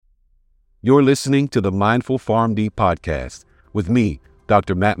You're listening to the Mindful PharmD podcast with me,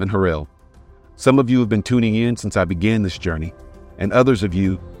 Dr. Mattman Harrell. Some of you have been tuning in since I began this journey, and others of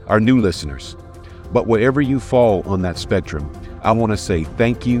you are new listeners. But wherever you fall on that spectrum, I want to say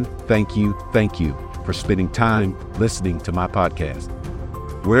thank you for spending time listening to my podcast.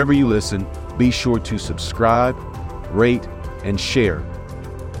 Wherever you listen, be sure to subscribe, rate, and share.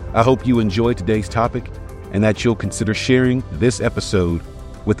 I hope you enjoyed today's topic and that you'll consider sharing this episode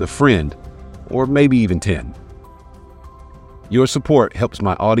with a friend or maybe even 10. Your support helps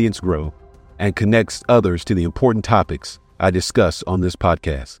my audience grow and connects others to the important topics I discuss on this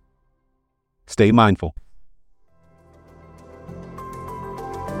podcast. Stay mindful.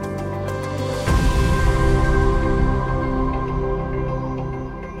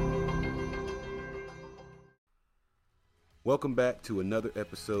 Welcome back to another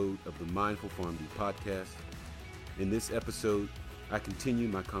episode of the Mindful PharmD podcast. In this episode, I continue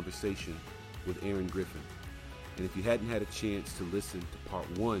my conversation with Griffin. And if you hadn't had a chance to listen to part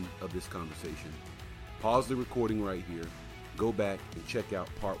 1 of this conversation, pause the recording right here, go back and check out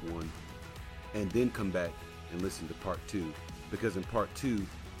part 1, and then come back and listen to part 2. Because in part 2,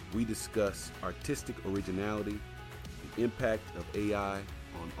 we discuss artistic originality, the impact of AI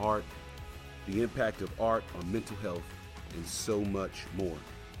on art, the impact of art on mental health, and so much more.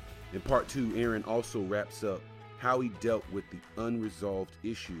 In part 2, Aaron also wraps up how he dealt with the unresolved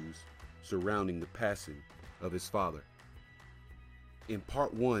issues surrounding the passing of his father. In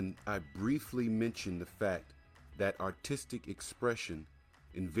part 1, I briefly mentioned the fact that artistic expression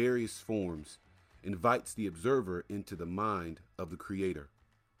in various forms invites the observer into the mind of the creator.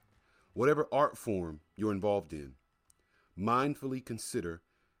 Whatever art form you're involved in, mindfully consider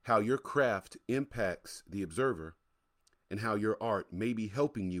how your craft impacts the observer and how your art may be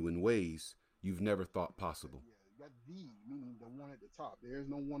helping you in ways you've never thought possible. Yeah, that D, meaning the one at the top. There's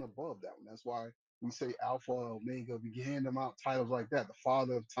no one above that one. That's why we say Alpha, Omega. We hand them out titles like that. The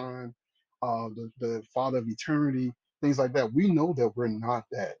Father of Time, the Father of Eternity, things like that. We know that we're not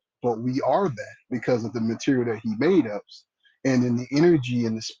that, but we are that because of the material that He made us, and in the energy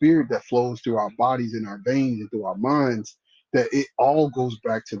and the spirit that flows through our bodies and our veins and through our minds. That it all goes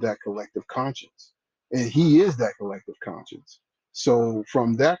back to that collective conscience, and He is that collective conscience. So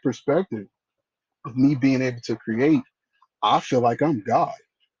from that perspective of me being able to create, I feel like I'm God.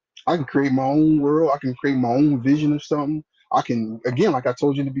 I can create my own world. I can create my own vision of something. I can, again, like I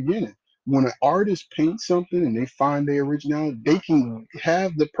told you in the beginning, when an artist paints something and they find their originality, they can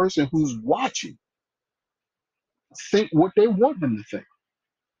have the person who's watching think what they want them to think.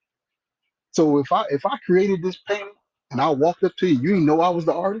 So if I created this painting and I walked up to you, you didn't know I was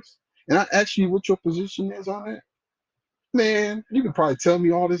the artist, and I asked you what your position is on that, man, you can probably tell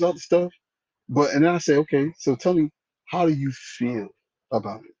me all this other stuff. But and then I say, okay, so tell me, how do you feel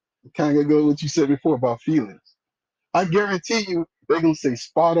about it? Kind of go with what you said before about feelings. I guarantee you, they're gonna say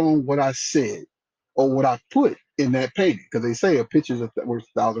spot on what I said or what I put in that painting, because they say a picture's worth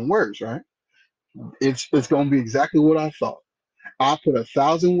 1,000 words, right? It's gonna be exactly what I thought. I put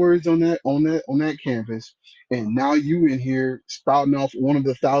 1,000 words on that canvas, and now you in here spouting off one of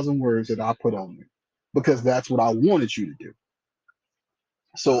the 1,000 words that I put on there, because that's what I wanted you to do.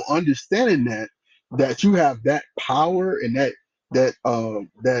 So understanding that you have that power and that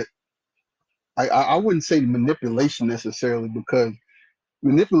I wouldn't say manipulation necessarily, because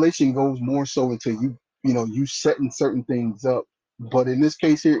manipulation goes more so into you setting certain things up. But in this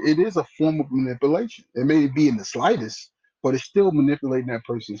case here, it is a form of manipulation. It may be in the slightest, but it's still manipulating that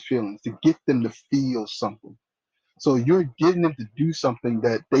person's feelings to get them to feel something. So you're getting them to do something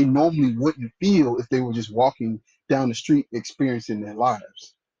that they normally wouldn't feel if they were just walking down the street experiencing their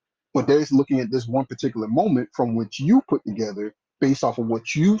lives. But they're just looking at this one particular moment from which you put together based off of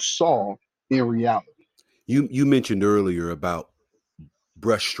what you saw in reality. You mentioned earlier about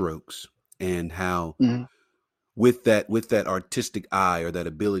brushstrokes and how Mhm. with that artistic eye or that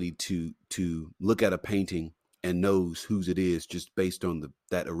ability to look at a painting and knows whose it is just based on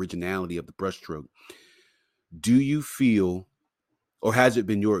that originality of the brushstroke. Do you feel, or has it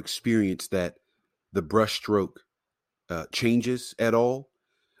been your experience that the brushstroke changes at all?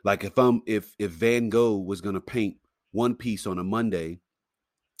 Like if Van Gogh was going to paint one piece on a Monday,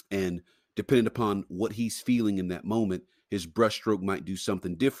 and depending upon what he's feeling in that moment, his brushstroke might do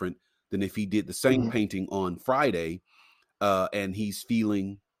something different than if he did the same Mhm. painting on Friday, and he's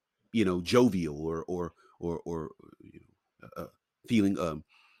feeling, jovial or feeling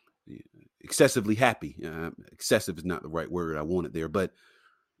excessively happy. Excessive is not the right word I wanted there, but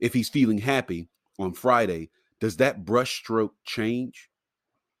if he's feeling happy on Friday, does that brushstroke change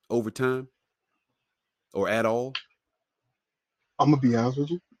over time or at all? I'm gonna be honest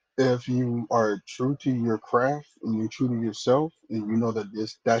with you. if you are true to your craft and you're true to yourself and you know that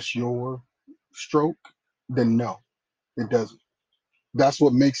that's your stroke, then no, it doesn't. That's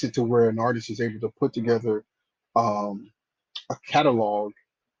what makes it to where an artist is able to put together um, a catalog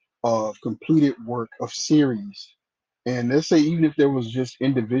of completed work of series. And let's say even if there was just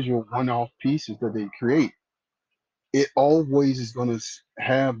individual one-off pieces that they create, it always is going to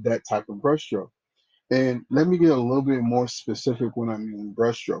have that type of brushstroke. And let me get a little bit more specific when I mean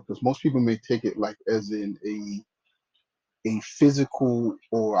brushstroke, because most people may take it like as in a physical,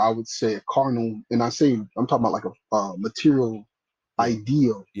 or I would say a carnal. And I say I'm talking about like a material Yeah.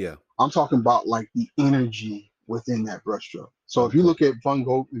 ideal. Yeah. I'm talking about like the energy within that brushstroke. So if you Okay. look at Van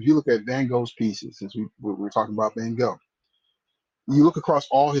Gogh, if you look at Van Gogh's pieces, since we're talking about Van Gogh, you look across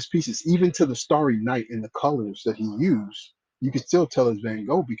all his pieces, even to the Starry Night and the colors that he used, you can still tell it's Van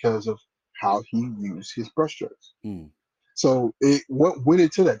Gogh because of how he used his brushstrokes. Mm. So what went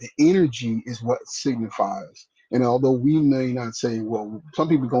into that, the energy is what signifies. And although we may not say, well, some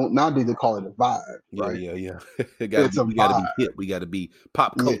people go nowadays they call it a vibe, Yeah. right? Yeah. Yeah. It gotta It's be. a We gotta vibe. be hip. We gotta be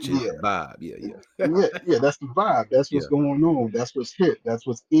pop Yeah, culture. It's yeah, the vibe. Yeah. Yeah. yeah. That's the vibe. That's what's Yeah. going on. That's what's hit. That's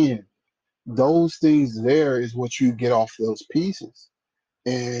what's in. Those things there is what you get off those pieces.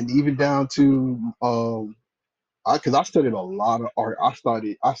 And even down to because I studied a lot of art. I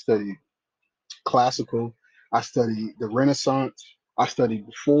studied classical. I studied the Renaissance. I studied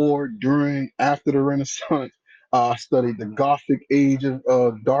before, during, after the Renaissance. I studied the Gothic age of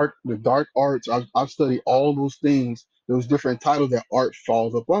the dark arts. I've studied all those things, those different titles that art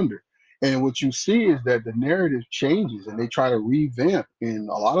falls up under. And what you see is that the narrative changes and they try to revamp. And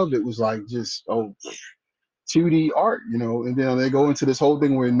a lot of it was like just, oh, 2D art, and then they go into this whole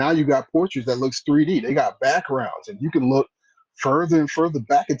thing where now you got portraits that looks 3D. They got backgrounds, and you can look further and further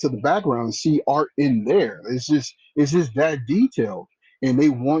back into the background and see art in there. It's just that detailed, and they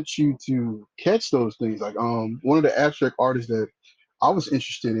want you to catch those things. Like one of the abstract artists that I was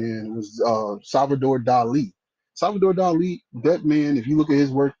interested in was Salvador Dali. Salvador Dali, that man, if you look at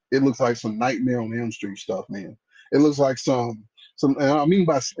his work, it looks like some Nightmare on Elm Street stuff, man. It looks like and I mean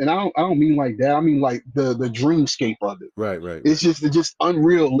and I don't mean like that. I mean like the dreamscape of it. Right. Right. Right. It's just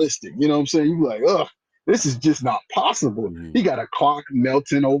unrealistic. You know what I'm saying? You like, ugh, this is just not possible. Mm-hmm. He got a clock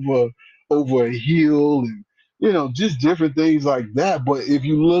melting over a hill, and just different things like that. But if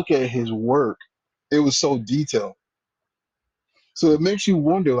you look at his work, it was so detailed. So it makes you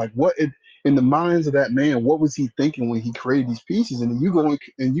wonder, like, in the minds of that man, what was he thinking when he created these pieces? And then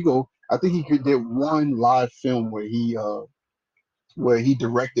you go. I think did one live film where he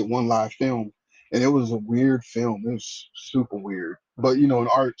directed one live film, and it was a weird film. It was super weird. But in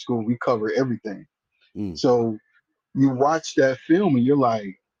art school, we cover everything. Mm. So you watch that film, and you're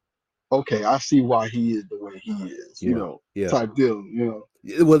like, okay, I see why he is the way he is. Yeah. Yeah. Type deal.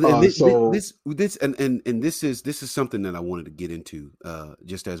 Yeah, well, and So this and this is something that I wanted to get into,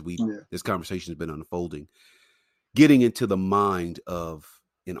 just as yeah. this conversation has been unfolding, getting into the mind of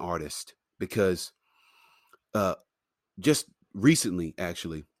an artist, because uh, just recently,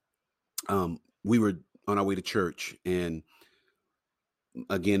 actually, we were on our way to church, and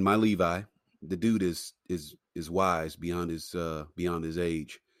again, my Levi, the dude is wise beyond his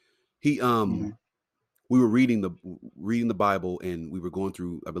age. He Hmm. we were reading the Bible, and we were going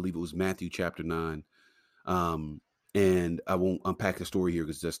through, I believe it was Matthew chapter 9. And I won't unpack the story here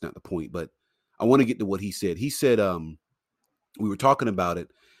because that's not the point, but I want to get to what he said. He said, we were talking about it,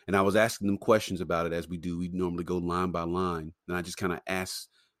 and I was asking them questions about it, as we do. We normally go line by line, and I just kind of ask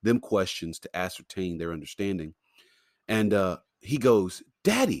them questions to ascertain their understanding. And he goes,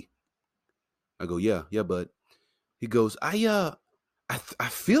 "Daddy," I go, "Yeah, yeah, bud." He goes, I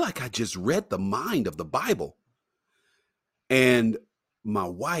feel like I just read the mind of the Bible." And my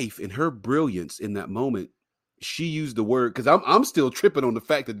wife, in her brilliance in that moment, she used the word, because I'm still tripping on the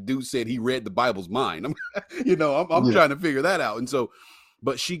fact that the dude said he read the Bible's mind. I'm Yeah. trying to figure that out. And so,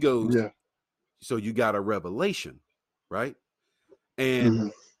 but she goes, Yeah. "So you got a revelation, right?" And Hmm.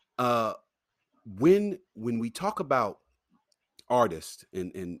 uh, when we talk about artists,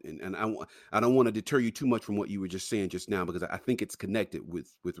 and I don't want to deter you too much from what you were just saying just now, because I think it's connected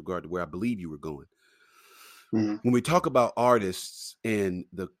with regard to where I believe you were going. Hmm. When we talk about artists and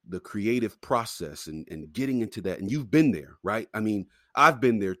the creative process, and getting into that, and you've been there, right? I mean, I've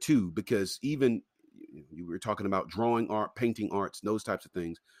been there too, because even you were talking about drawing art, painting arts, those types of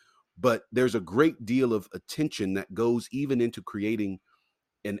things, but there's a great deal of attention that goes even into creating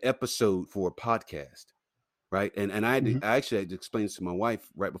an episode for a podcast, right? And Hmm. I actually had to explain this to my wife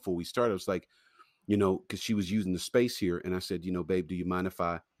right before we started. I was like, because she was using the space here, and I said, "Babe, do you mind if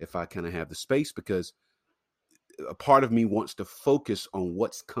I kind of have the space, because a part of me wants to focus on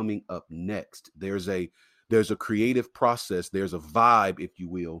what's coming up next. There's a creative process, there's a vibe, if you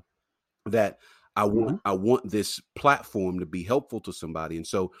will, that Mhm. I want this platform to be helpful to somebody. And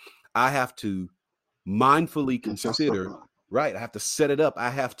so I have to mindfully Get your stuff consider, done. right? I have to set it up. I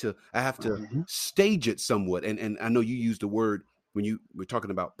have to Mhm. stage it somewhat. And I know you used the word when you were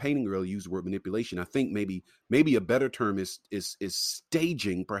talking about painting earlier, you used the word manipulation. I think maybe a better term is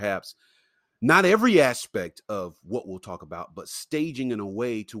staging, perhaps not every aspect of what we'll talk about, but staging in a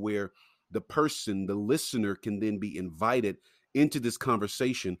way to where the person, the listener, can then be invited into this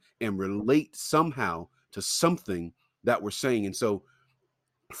conversation and relate somehow to something that we're saying. And so,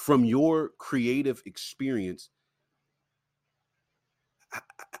 from your creative experience,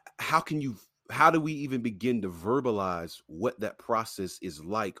 how can you, how do we even begin to verbalize what that process is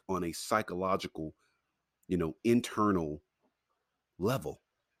like on a psychological, internal level?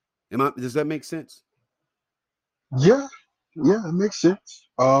 Does that make sense? Yeah, yeah, it makes sense.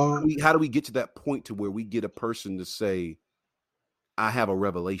 How do we get to that point to where we get a person to say, I have a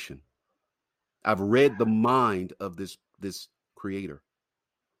revelation. I've read the mind of this creator.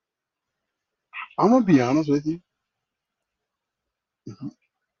 I'm gonna be honest with you.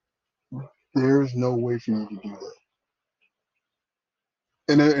 There's no way for you to do that.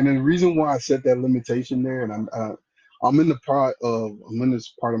 And the reason why I set that limitation there, and I'm in this part of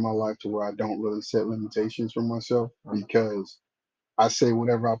my life to where I don't really set limitations for myself because I say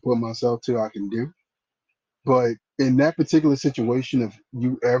whatever I put myself to, I can do. But in that particular situation, of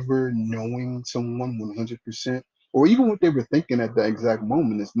you ever knowing someone 100%, or even what they were thinking at that exact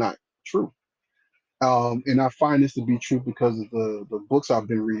moment, is not true. And I find this to be true because of the books I've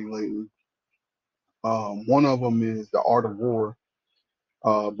been reading lately. One of them is The Art of War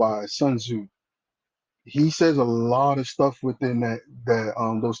by Sun Tzu. He says a lot of stuff within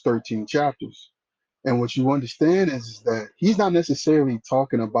that those 13 chapters. And what you understand is that he's not necessarily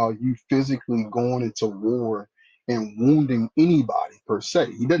talking about you physically going into war and wounding anybody per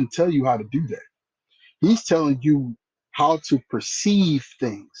se. He doesn't tell you how to do that. He's telling you how to perceive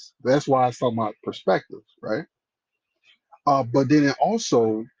things. That's why I talk about perspective, right? But then it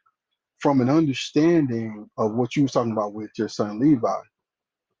also, from an understanding of what you was talking about with your son Levi,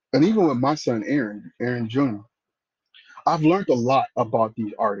 and even with my son Aaron Jr., I've learned a lot about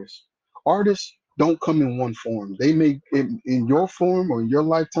these artists. Artists don't come in one form. They make in your form or in your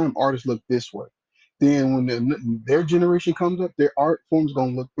lifetime, artists look this way. Then when their generation comes up, their art form is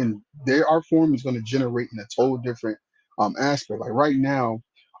going to generate in a total different aspect. Like right now,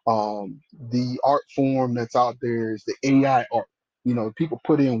 the art form that's out there is the AI art. People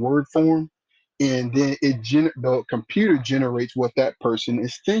put in word form, and then the computer generates what that person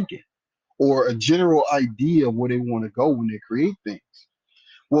is thinking, or a general idea of where they want to go when they create things.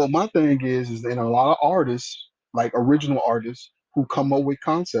 Well, my thing is that a lot of artists, like original artists who come up with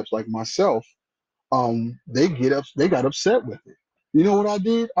concepts like myself, they got upset with it. You know what I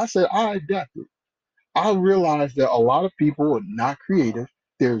did? I said I adapted. I realized that a lot of people are not creative.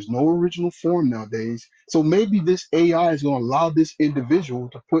 There's no original form nowadays. So maybe this AI is going to allow this individual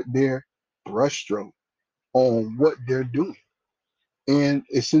to put their brushstroke on what they're doing, and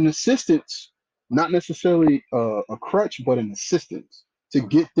it's an assistance, not necessarily a crutch, but an assistance to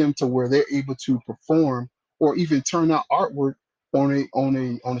get them to where they're able to perform or even turn out artwork on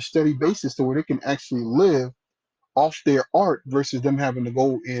a steady basis to where they can actually live off their art versus them having to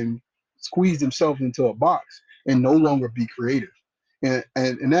go and squeeze themselves into a box and no longer be creative. And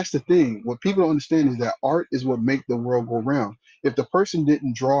that's the thing. What people don't understand is that art is what make the world go round. If the person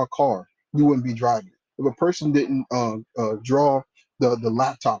didn't draw a car, you wouldn't be driving it. If a person didn't draw the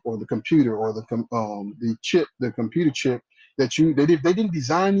laptop or the computer or the computer chip they didn't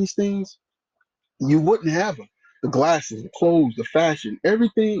design these things, you wouldn't have them. The glasses, the clothes, the fashion,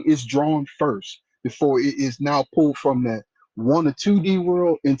 everything is drawn first before it is now pulled from that 1 or 2D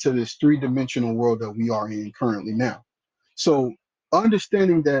world into this three-dimensional world that we are in currently now. So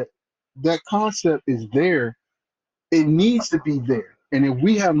understanding that that concept is there, it needs to be there. And if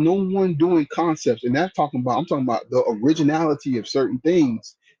we have no one doing concepts, and I'm talking about the originality of certain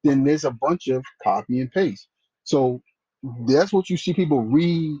things, then there's a bunch of copy and paste. So that's what you see people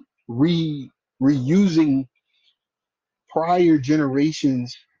re reusing prior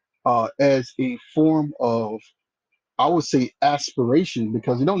generations as a form of, I would say, aspiration,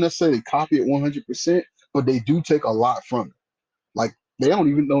 because they don't necessarily copy it 100%, but they do take a lot from it. Like they don't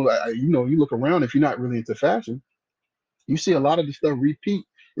even know that, you look around, if you're not really into fashion, you see a lot of the stuff repeat.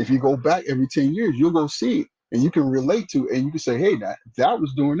 If you go back every 10 years, you'll go see it and you can relate to it, and you can say, hey, that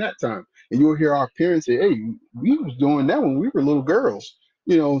was during that time. And you'll hear our parents say, hey, we was doing that when we were little girls.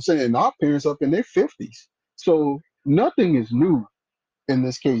 You know what I'm saying? Our parents up in their 50s. So nothing is new in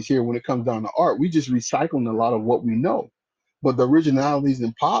this case here when it comes down to art. We just recycling a lot of what we know. But the originalities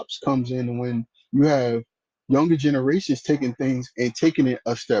and pops comes in when you have younger generations taking things and taking it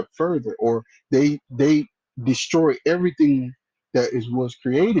a step further, or they destroy everything that is was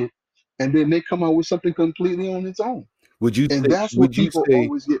created, and then they come out with something completely on its own. Would you And say that's what would you people say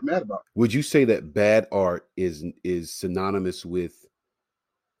always get mad about. would you say that bad art is synonymous with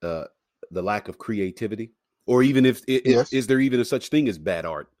uh the lack of creativity? Or even if it Yes, is there even a such thing as bad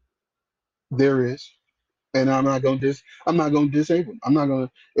art? there is. And I'm not gonna disable them. I'm not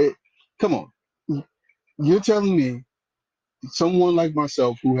gonna it, come on. You're telling me someone like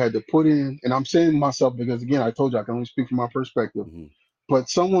myself who had to put in, and I'm saying myself because again, I told you I can only speak from my perspective, Hmm. but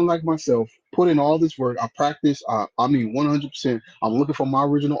someone like myself put in all this work. I practice, I mean 100%. I'm looking for my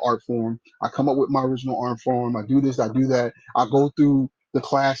original art form. I come up with my original art form. I do this, I do that. I go through the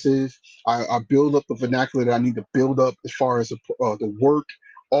classes. I build up the vernacular that I need to build up as far as the work,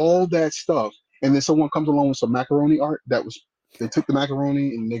 all that stuff. And then someone comes along with some macaroni art that was, they took the macaroni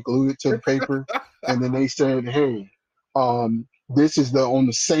and they glued it to the paper. And then they said, hey, this is the on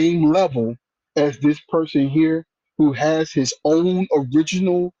the same level as this person here who has his own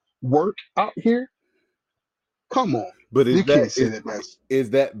original work out here. Come on, But you can't say that is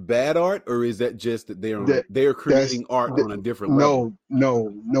that bad art, or is that just that that they're that's creating art that, on a different level? no,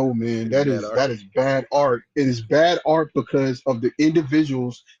 no, no, man. It's bad art. That is bad art. It is bad art because of the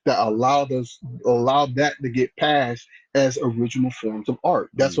individuals that allowed that to get passed as original forms of art.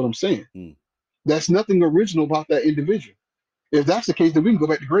 That's Mm, what I'm saying. mm. That's nothing original about that individual. If that's the case, then we can go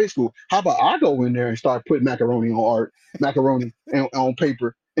back to grade school. How about I go in there and start putting macaroni and, on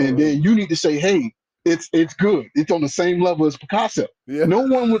paper, and Uh, then you need to say, "Hey, it's good. It's on the same level as Picasso." yeah. No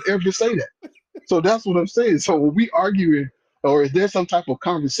one would ever say that. So that's what I'm saying. So when we arguing, or is there some type of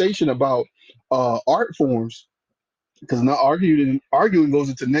conversation about art forms? Because not arguing goes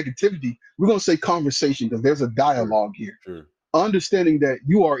into negativity. We're gonna say conversation because there's a Sure. dialogue here, Sure. understanding that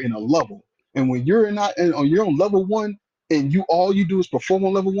you are in a level, and when you're not on your own level one, and you all you do is perform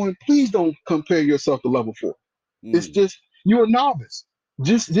on level one, please don't compare yourself to level four. It's Mm, just you're a novice.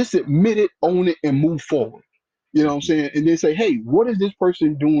 Just admit it, own it, and move forward. You know what I'm mhm. saying? And then say, hey, what is this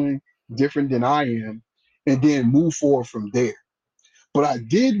person doing different than I am? And then move forward from there. But I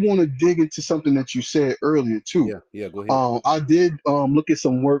did want to dig into something that you said earlier too. Yeah. Yeah. Go ahead. I did look at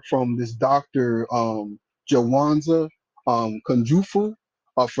some work from this doctor Jawanza Kunjufu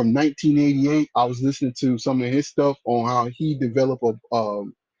from 1988. I was listening to some of his stuff on how he developed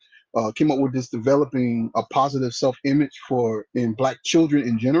came up with this developing a positive self-image for in black children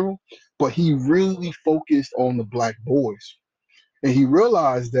in general, but he really focused on the black boys. And he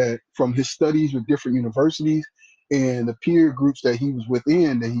realized that from his studies with different universities and the peer groups that he was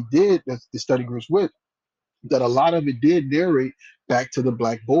within, that he did the study groups with, that a lot of it did narrate back to the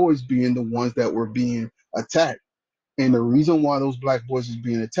black boys being the ones that were being attacked. And the reason why those black boys is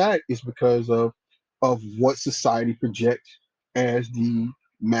being attacked is because of what society projects as the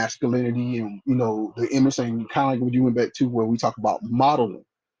masculinity and the image, and kind of like what you went back to where we talk about modeling,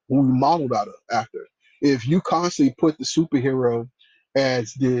 who we modeled out of after. If you constantly put the superhero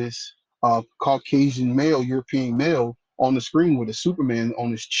as this Caucasian male, European male on the screen with a Superman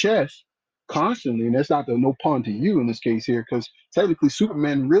on his chest constantly, and that's not the no pun to you in this case here, because technically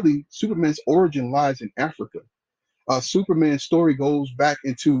Superman's origin lies in Africa. Superman's story goes back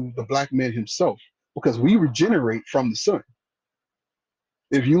into the black man himself because we regenerate from the sun.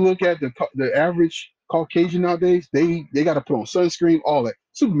 If you look at the average Caucasian nowadays, they got to put on sunscreen, all that.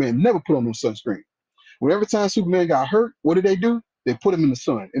 Superman never put on no sunscreen. Whenever time Superman got hurt, what did they do? They put him in the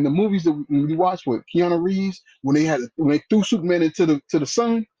sun. In the movies that we watched with Keanu Reeves, when they threw Superman into the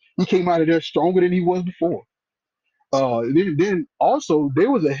sun, he came out of there stronger than he was before. Then also they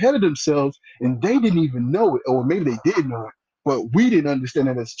was ahead of themselves and they didn't even know it, or maybe they did know it, but we didn't understand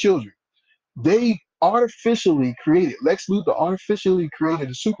it as children. They artificially created Lex Luthor artificially created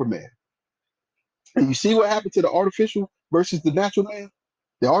a Superman, and you see what happened to the artificial versus the natural man.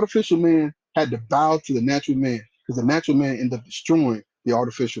 The artificial man had to bow to the natural man because the natural man ended up destroying the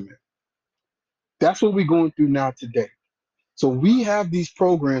artificial man. That's what we're going through now today. So we have these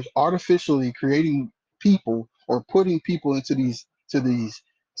programs artificially creating people or putting people into these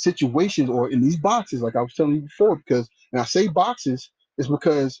situations or in these boxes, like I was telling you before. Because and I say boxes is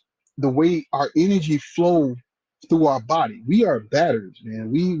because the way our energy flow through our body, we are batteries,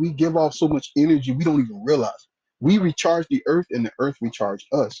 man. We give off so much energy we don't even realize. We recharge the earth and the earth recharge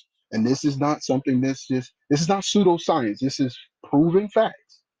us. And this is not something this is not pseudoscience. This is proven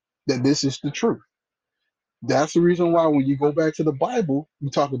facts that this is the truth. That's the reason why when you go back to the Bible, you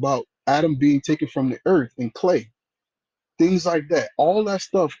talk about Adam being taken from the earth and clay, things like that. All that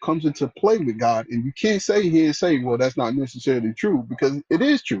stuff comes into play with God, and you can't say here and say, well, that's not necessarily true because it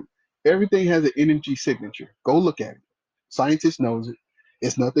is true. Everything has an energy signature. Go look at it. Scientists knows it.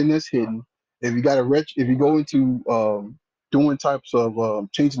 It's nothing that's hidden. If you got a if you go into doing types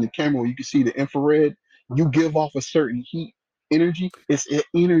of changing the camera, you can see the infrared. You give off a certain heat energy. It's an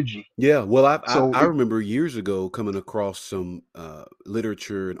energy. Yeah, well, So I remember years ago coming across some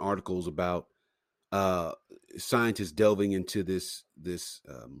literature and articles about uh, scientists delving into this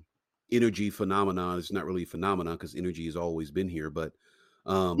energy phenomenon. It's not really a phenomenon because energy has always been here,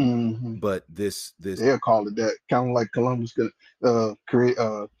 um, mhm. but this They'll call it that, kind of like Columbus could create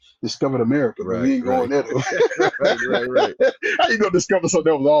discovered America, but we right, ain't going right, there. right, How you gonna discover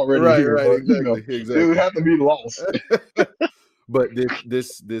something that was already right, here? right, But exactly, it would exactly. have to be lost. But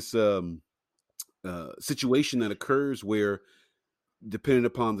this situation that occurs where, depending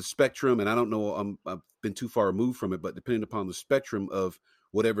upon the spectrum, and I don't know, I've been too far removed from it, but depending upon the spectrum of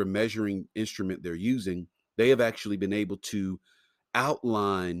whatever measuring instrument they're using, they have actually been able to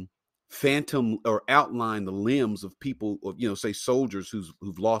outline outline the limbs of people, or say soldiers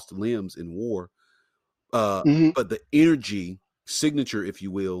who've lost limbs in war. Hmm. But the energy signature, if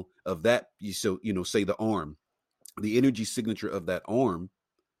you will, of that, say the arm, the energy signature of that arm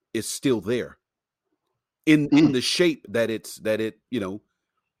is still there in Mm, the shape that it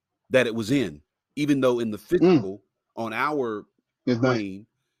was in, even though in the mm. physical, on our It's not plane,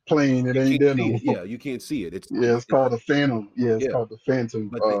 plain. It you ain't can't there see no it. more. Yeah, you can't see it. Yeah, it's It's called a phantom. Yeah, it's yeah, called the phantom.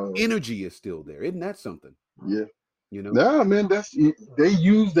 but the energy is still there. Isn't that something? Yeah. You know? Nah, man, they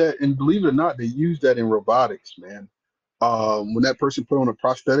use that, and believe it or not, they use that in robotics, man. When that person put on a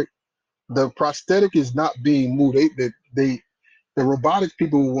prosthetic, the prosthetic is not being moved. They the robotics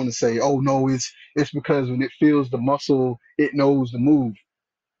people will want to say, oh no, it's because when it feels the muscle, it knows to move.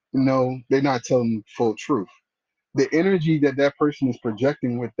 No, they're not telling the full truth. The energy that that person is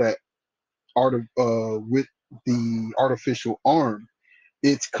projecting with that with the artificial arm,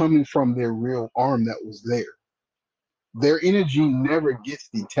 it's coming from their real arm that was there. Their energy never gets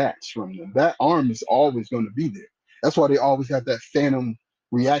detached from them. That arm is always going to be there. That's why they always have that phantom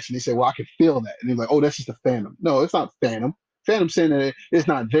reaction. They say, well, I can feel that. And they're like, oh, that's just a phantom. No, it's not phantom. Phantom saying that it's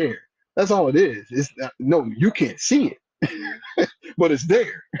not there. That's all it is. It's not, no, you can't see it, but it's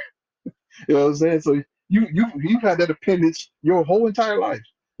there. You know what I'm saying? So you've had that appendage your whole entire life.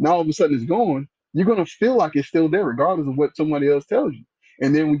 Now all of a sudden it's gone. You're gonna feel like it's still there, regardless of what somebody else tells you.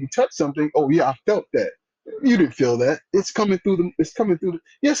 And then when you touch something, oh yeah, I felt that. You didn't feel that. It's coming through the. It's coming through the.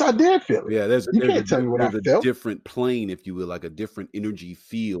 Yes, I did feel it. Yeah, You can't tell me what I there's a felt. different plane, if you will, like a different energy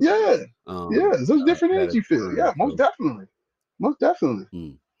field, Yeah, yeah. There's different that energy field. occurs. Yeah, most So, definitely, most definitely.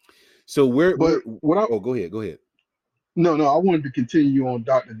 mm. So where? But what I Oh, go ahead, go ahead. no no I wanted to continue on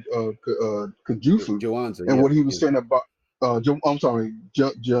Dr. Kajufu Joanza, and yeah, what he was yeah, saying about I'm sorry,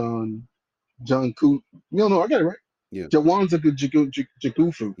 John Ku. No, no, I got it right. yeah, Jawanza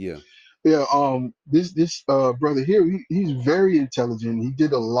Jagufu. yeah, Yeah. This brother here, he's very intelligent. He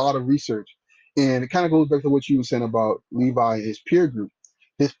did a lot of research, and it kind of goes back to what you were saying about Levi and his peer group.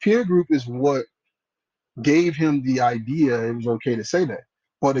 His peer group is what gave him the idea it was okay to say that.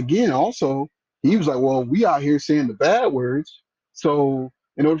 But again, also, he was like, well, we out here saying the bad words. So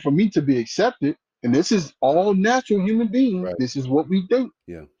in order for me to be accepted, and this is all natural human beings, right, this is what we do.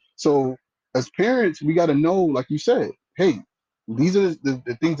 yeah, So as parents, we got to know, like you said, hey, these are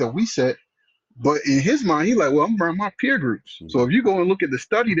the things that we set. But in his mind, he's like, well, I'm around my peer groups. So mhm, if you go and look at the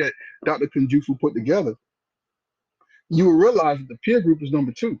study that Dr. Kunjufu put together, you will realize that the peer group is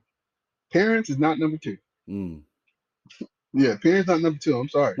number two. Parents is not number two. mm. Yeah, parents not number two. I'm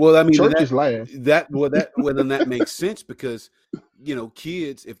sorry. Well, I mean, and Church is last. then that makes sense because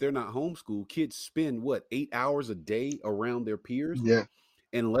kids, if they're not homeschooled, kids spend what, 8 hours a day around their peers, Yeah.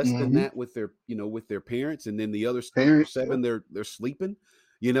 and less than Hmm. that with with their parents, and then the other 6 or Parents. Yep. 7 they're sleeping,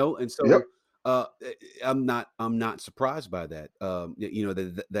 and Yep. so I'm not surprised by that.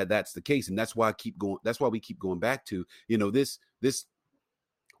 That's the case, and that's why I keep going. That's why we keep going back to this.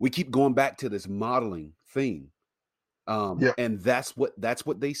 We keep going back to this modeling thing, Yep. and that's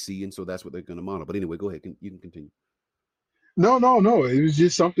what they see, and so that's what they're going to model. But anyway, go ahead. You can continue. No, no, no. It was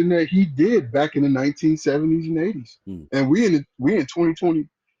just something that he did back in the 1970s and 80s. Mm, And we in 2020,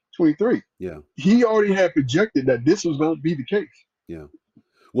 23. yeah, He already had projected that this was going to be the case. yeah.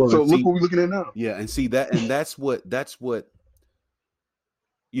 Well, So and look see, what we're looking at now. yeah, and see that, and that's what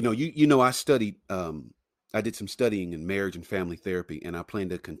I studied. I did some studying in marriage and family therapy, and I plan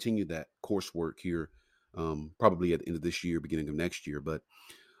to continue that coursework here, probably at the end of this year, beginning of next year. But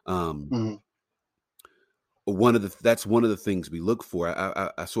um, Hmm. that's one of the things we look for.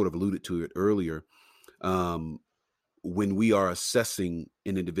 I sort of alluded to it earlier. When we are assessing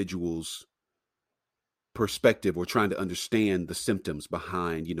an individual's perspective or trying to understand the symptoms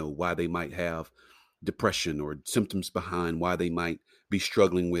behind, why they might have depression or symptoms behind why they might be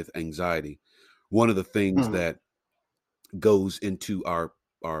struggling with anxiety. One of the things Mm-hmm. that goes into our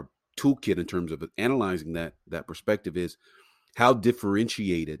toolkit in terms of analyzing that perspective is how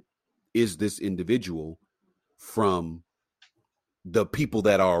differentiated is this individual from the people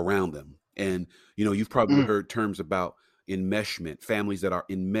that are around them. And you've probably heard terms about enmeshment, families that are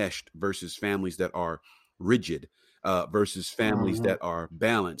enmeshed versus families that are rigid, versus families Mm-hmm. that are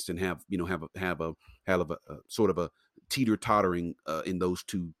balanced and have a sort of a teeter tottering in those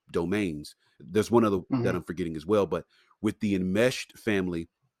two domains. There's one other that Mm-hmm. I'm forgetting as well, but with the enmeshed family,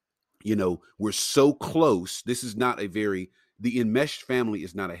 we're so close. The enmeshed family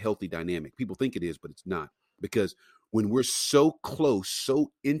is not a healthy dynamic. People think it is, but it's not, because when we're so close,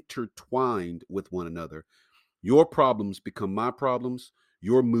 so intertwined with one another, your problems become my problems.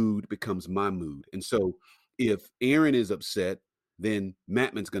 Your mood becomes my mood. And so if Aaron is upset, then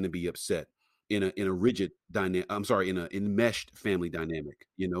Mattman's going to be upset in a rigid dynamic. I'm sorry, in a enmeshed family dynamic,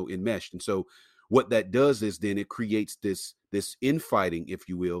 enmeshed. And so what that does is then it creates this infighting, if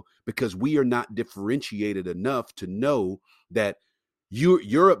you will, because we are not differentiated enough to know that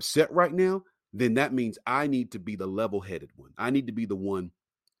you're upset right now. Then that means I need to be the level-headed one. I need to be the one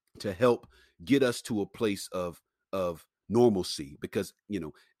to help get us to a place of normalcy, because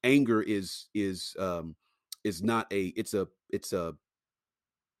anger is not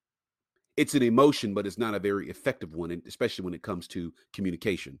it's an emotion, but it's not a very effective one, especially when it comes to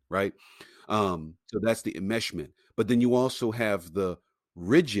communication, right? So that's the enmeshment. But then you also have the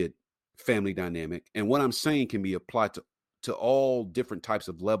rigid family dynamic, and what I'm saying can be applied to all different types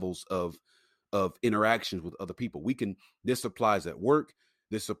of levels of interactions with other people. This applies at work,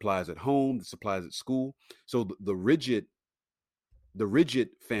 this applies at home, this applies at school. So the rigid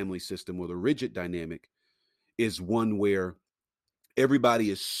family system, or the rigid dynamic, is one where everybody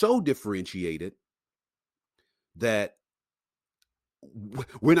is so differentiated that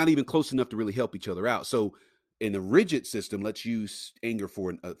we're not even close enough to really help each other out. So in a rigid system, let's use anger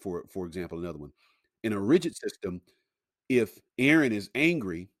for example, another one. In a rigid system, if Aaron is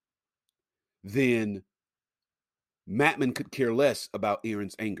angry, then Mattman could care less about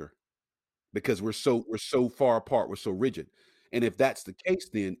Aaron's anger, because we're so far apart, we're so rigid. And if that's the case,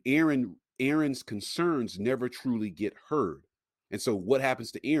 then Aaron's concerns never truly get heard. And so what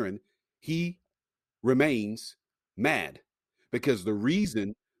happens to Aaron? He remains mad, because the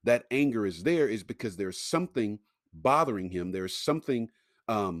reason that anger is there is because there's something bothering him. There's something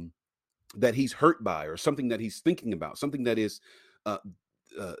that he's hurt by, or something that he's thinking about, something uh, uh,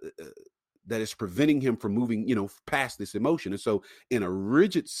 uh, that is preventing him from moving, past this emotion. And so in a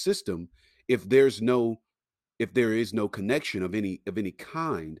rigid system, if there's no if there is no connection of any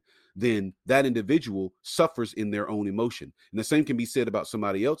kind, then that individual suffers in their own emotion. And the same can be said about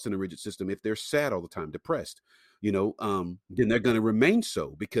somebody else in a rigid system. If they're sad all the time, depressed, then they're going to remain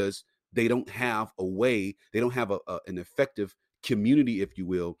so, because they don't have a way, they don't have an effective community, if you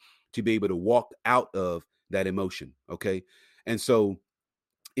will, to be able to walk out of that emotion. Okay. And so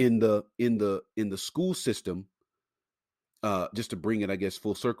in the school system, just to bring it, I guess,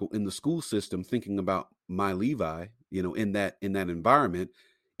 full circle, in the school system, thinking about my Levi, in that environment,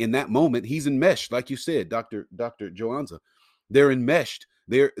 in that moment, he's enmeshed, like you said, Dr. Joanza. They're enmeshed.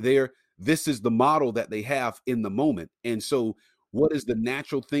 This is the model that they have in the moment. And so what is the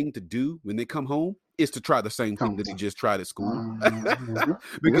natural thing to do when they come home is to try the same thing that they Conversation. just tried at school. Yep. Yep.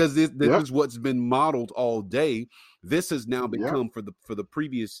 Because this Yep. is what's been modeled all day. This has now Yep. become, for the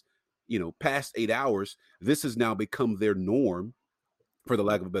previous, past 8 hours, this has now become their norm, for the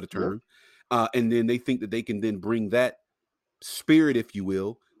lack of a better Yep. term. And then they think that they can then bring that spirit, if you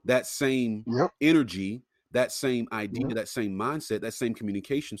will, that same Yep. energy, that same idea, Yep. that same mindset, that same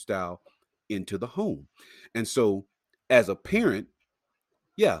communication style into the home. And so as a parent,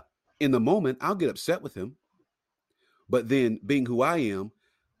 yeah, in the moment, I'll get upset with him. But then, being who I am,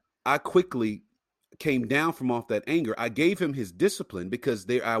 I quickly came down from off that anger. I gave him his discipline, because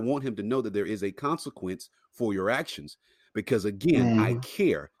I want him to know that there is a consequence for your actions. Because again, I Mm-hmm.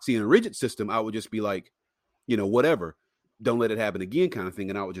 care. See, in a rigid system, I would just be like, whatever, don't let it happen again, kind of thing,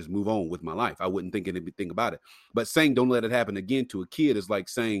 and I would just move on with my life. I wouldn't think anything about it. But saying don't let it happen again to a kid is like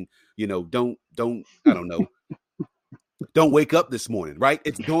saying, don't I don't know, don't wake up this morning, right?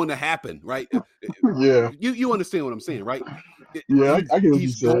 It's going to happen, right? Yeah. You understand what I'm saying, right? Yeah. He's I get what you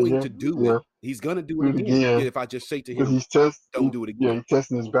he's said. going Yeah. to do it. Yeah. He's gonna do it Do it again. Yeah, again if I just say to because him, don't do it yeah, again, he's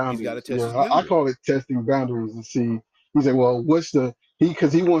testing his he's got to boundaries. test his Yeah, I boundaries. call it testing boundaries to see. He's like, well,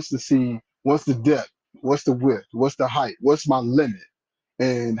 because he wants to see what's the depth, what's the width, what's the height, what's my limit,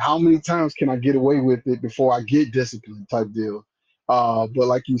 and how many times can I get away with it before I get disciplined type deal. But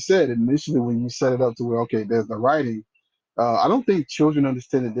like you said initially, when you set it up to where okay, there's the writing. I don't think children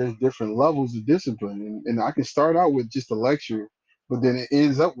understand that there's different levels of discipline, and I can start out with just a lecture, but then it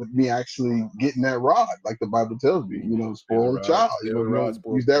ends up with me actually getting that rod, like the Bible tells me, Mhm. There's a spoil a rod. child, There's a rod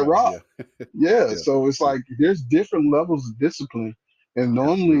spoils use the that child. rod. Yeah, Yeah, yeah, so it's yeah, like there's different levels of discipline, and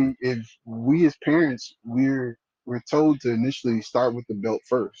absolutely. normally if we as parents we're told to initially start with the belt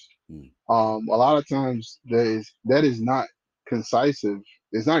first. Mm. A lot of times that is not concisive.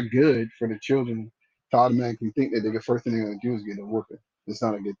 It's not good for the children to automatically think that the first thing they're gonna do is get a whooping. It's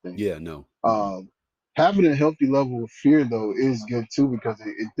not a good thing. Yeah, no. Mm-mm. Um, Having a healthy level of fear though is good too because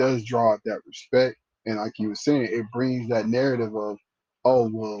it does draw out that respect. And like you were saying, it brings that narrative of, oh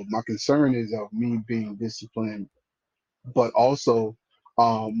well, my concern is of me being disciplined but also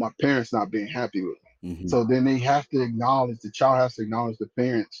my parents not being happy with me. Hmm. So then they have to acknowledge the child has to acknowledge the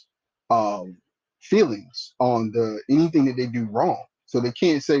parents' um, feelings on the anything that they do wrong. So they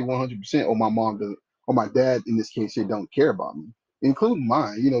can't say 100%, oh my mom doesn't, or my dad in this case, they don't care about me, including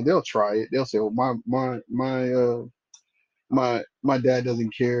mine. They'll try it. They'll say, oh my dad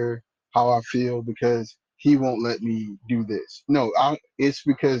doesn't care how I feel because he won't let me do this. No, it's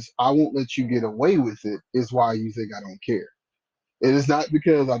because I won't let you get away with it. Is why you think I don't care. It is not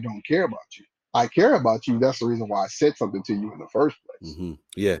because I don't care about you. I care about you. That's the reason why I said something to you in the first place. Hmm.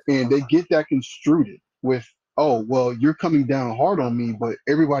 Yeah. And they get that construed with, oh, well, you're coming down hard on me, but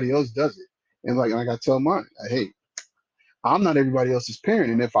everybody else does it. And like I tell mine, hey, I'm not everybody else's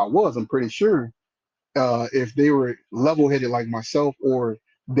parent. And if I was, I'm pretty sure if they were level headed like myself, or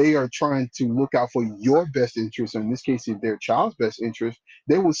they are trying to look out for your best interest, or in this case, if their child's best interest,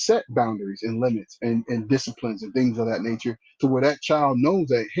 they will set boundaries and limits and disciplines and things of that nature to where that child knows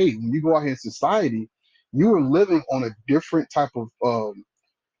that, hey, when you go out here in society, you are living on a different type of,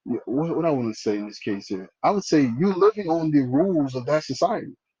 what I want to say in this case here, I would say you're living on the rules of that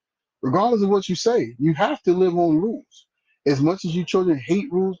society. Regardless of what you say, you have to live on rules. As much as you children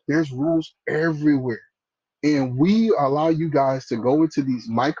hate rules, there's rules everywhere and we allow you guys to go into these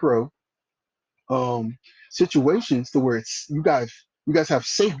micro situations to where it's you guys have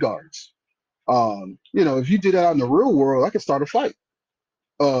safeguards. If you did that out in the real world, I could start a fight.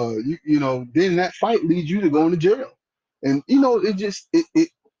 Then that fight leads you to going to jail. And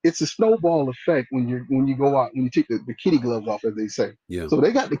it's a snowball effect when you go out when you take the kitty gloves off, as they say. Yeah. So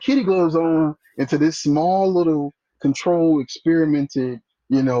they got the kitty gloves on into this small little control experimented,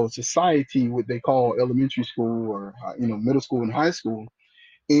 society, what they call elementary school or middle school and high school,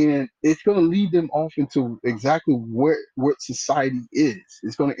 and it's going to lead them off into exactly what society is.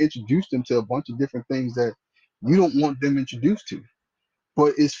 It's going to introduce them to a bunch of different things that you don't want them introduced to.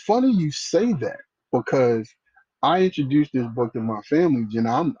 But it's funny you say that because I introduced this book to my family, and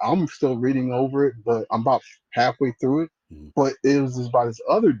I'm still reading over it, but I'm about halfway through it. Mhm. But it was by this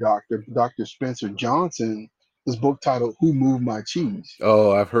other doctor, Dr. Spencer Johnson, this book titled "Who Moved My Cheese?"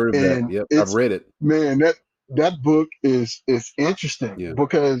 Oh, I've heard of that. And Yep, I've it's read it. man, that book is interesting Yeah.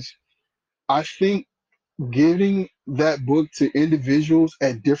 because I think giving that book to individuals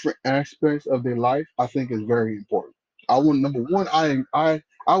at different aspects of their life, I think is very important. I would number one, I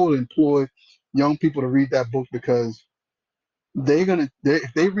would employ young people to read that book because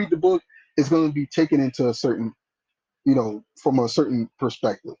if they read the book, it's gonna be taken into a certain, from a certain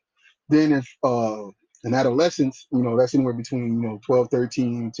perspective. Then if an adolescence, that's anywhere between 12,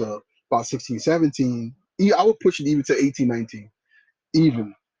 13 to about 16, 17. I would push it even to 18, 19,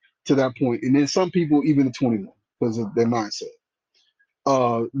 even to that point. And then some people even to 21 because of their mindset.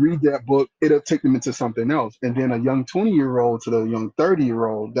 Read that book, it'll take them into something else. And then a young 20-year-old to the young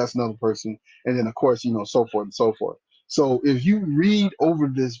 30-year-old, that's another person. And then of course, so forth and so forth. So if you read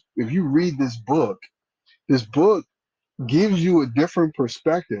this book gives you a different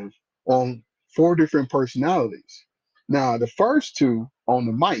perspective on four different personalities. Now, the first two on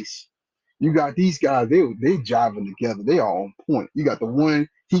the mice, you got these guys, they jiving together. They are on point. You got the one,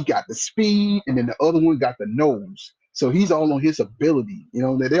 he got the speed, and then the other one got the nose. So he's all on his ability.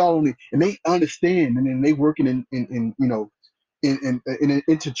 They all only and they understand, and then they working in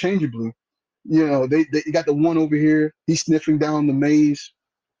interchangeably. They got the one over here, he's sniffing down the maze,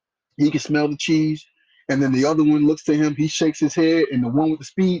 he can smell the cheese. And then the other one looks to him, he shakes his head, and the one with the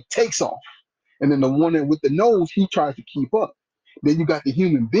speed takes off. And then the one that with the nose, he tries to keep up. Then you got the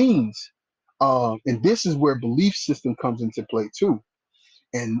human beings. And this is where belief system comes into play too.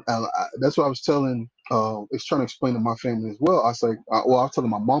 And that's what I was telling, it's trying to explain to my family as well. I was like, well, I was telling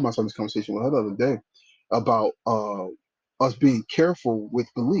my mom, I was having this conversation with her the other day about us being careful with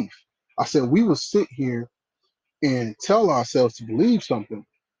belief. I said, we will sit here and tell ourselves to believe something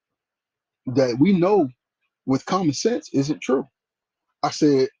that we know with common sense isn't true. I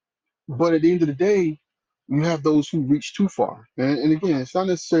said, but at the end of the day, you have those who reach too far. And again, it's not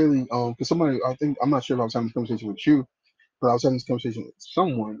necessarily because somebody, I think, I'm not sure if I was having this conversation with you, but I was having this conversation with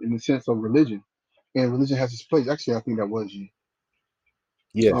someone in the sense of religion. And religion has its place. Actually, I think that was you.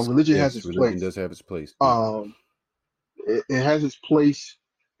 Yes, Religion has yes, its religion place. does have its place. Yeah. Um, it has its place,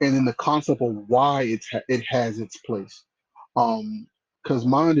 and then the concept of why it has its place. Because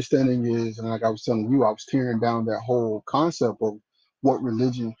my understanding is, and like I was telling you, I was tearing down that whole concept of what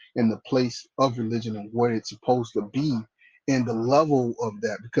religion and the place of religion and what it's supposed to be and the level of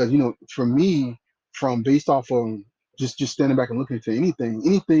that. Because for me, from based off of just standing back and looking at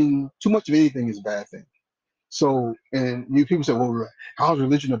anything, too much of anything is a bad thing. So, and you people say, well, how's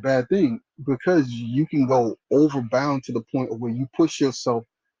religion a bad thing? Because you can go overbound to the point of where you push yourself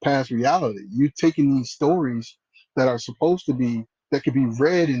past reality. You're taking these stories that are supposed to be, that could be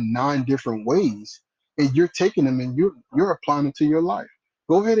read in 9 different ways, and you're taking them and you're applying them to your life.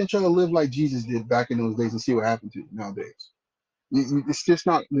 Go ahead and try to live like Jesus did back in those days and see what happened to you nowadays. It's just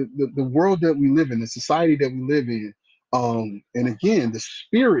not the world that we live in, the society that we live in. And again, the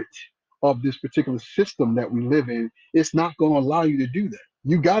spirit of this particular system that we live in, it's not going to allow you to do that.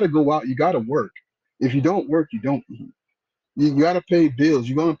 You got to go out, you got to work. If you don't work, you don't eat. You got to pay bills.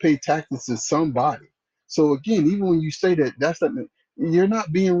 You're going to pay taxes to somebody. So again, even when you say that, that's not, you're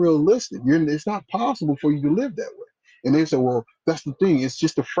not being realistic. It's not possible for you to live that way. And they say, well, that's the thing. It's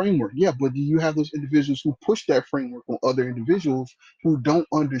just a framework. Yeah, but do you have those individuals who push that framework on other individuals who don't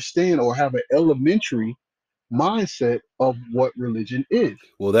understand or have an elementary mindset of what religion is?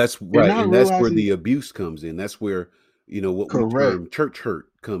 Well, that's They're right, not and that's where realizing. the abuse comes in. That's where, what we Correct. term church hurt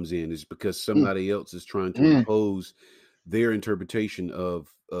comes in, is because Mm, somebody else is trying to mm. impose their interpretation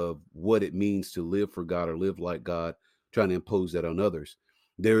of what it means to live for God or live like God, trying to impose that on others.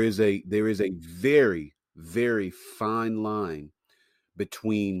 There is a very, very fine line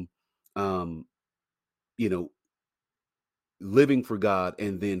between, um, you know, living for God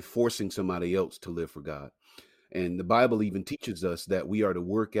and then forcing somebody else to live for God. And the Bible even teaches us that we are to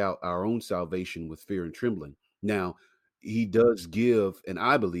work out our own salvation with fear and trembling. Now, he does give, and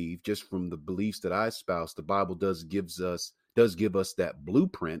I believe, just from the beliefs that I espouse, the Bible does give us that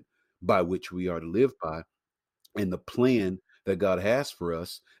blueprint by which we are to live by, and the plan that God has for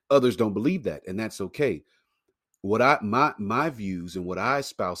us. Others don't believe that, and that's okay. My views and what I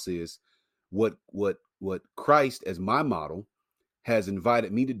espouse is what Christ as my model has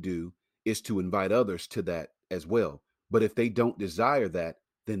invited me to do is to invite others to that as well. But if they don't desire that,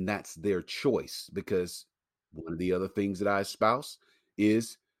 then that's their choice. Because one of the other things that I espouse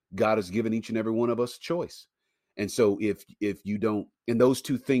is God has given each and every one of us a choice. And so if you don't, and those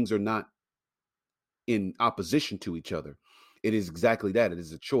two things are not in opposition to each other. It is exactly that. It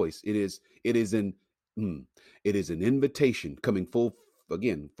is a choice. Mm, it is an invitation coming full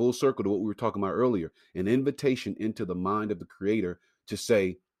circle to what we were talking about earlier, an invitation into the mind of the creator to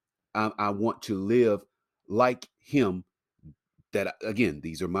say, I want to live like him. That, again,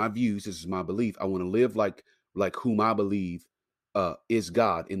 these are my views. This is my belief. I want to live like whom I believe is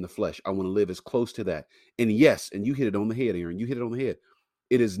God in the flesh. I want to live as close to that. And yes, and you hit it on the head, Aaron. You hit it on the head.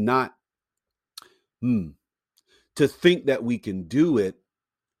 It is not, hmm, to think that we can do it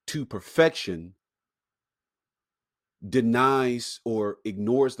to perfection denies or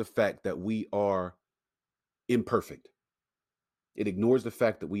ignores the fact that we are imperfect. It ignores the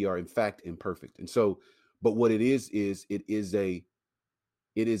fact that we are in fact imperfect. And so, but what it is it's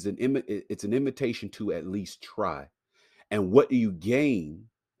an invitation to at least try. And what you gain,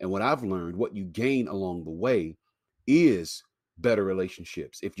 and what I've learned, what you gain along the way is better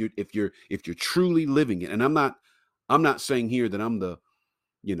relationships. If you're truly living it. And I'm not saying here that I'm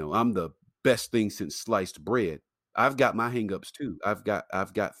the best thing since sliced bread. I've got my hangups too. I've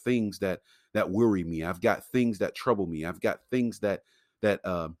got things that worry me. I've got things that trouble me. I've got things that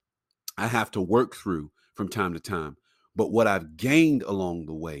I have to work through from time to time. But what I've gained along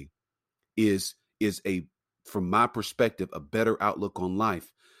the way is a from my perspective a better outlook on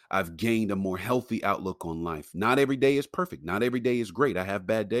life. I've gained a more healthy outlook on life. Not every day is perfect. Not every day is great. I have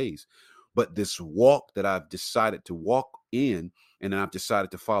bad days. But this walk that I've decided to walk in and I've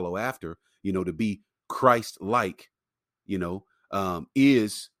decided to follow after, to be Christ like,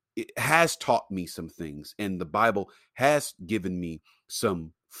 is it has taught me some things, and the Bible has given me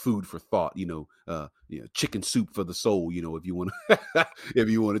some food for thought, chicken soup for the soul, if you want to if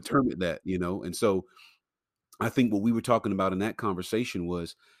you want to term it that, And so I think what we were talking about in that conversation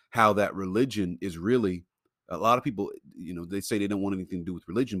was how that religion is really, a lot of people, they say they don't want anything to do with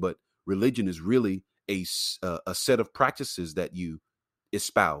religion, but religion is really a set of practices that you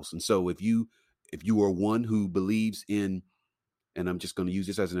espouse. And so if you are one who believes in, and I'm just going to use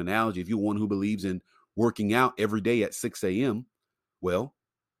this as an analogy, if you're one who believes in working out every day at 6 a.m., well,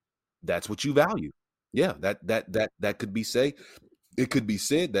 that's what you value. Yeah, that could be say it could be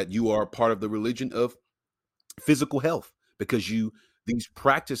said that you are part of the religion of physical health, because these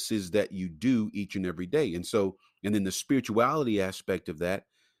practices that you do each and every day. And so, and then the spirituality aspect of that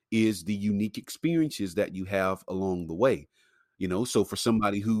is the unique experiences that you have along the way. So for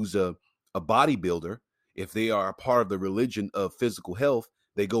somebody who's a bodybuilder, if they are a part of the religion of physical health,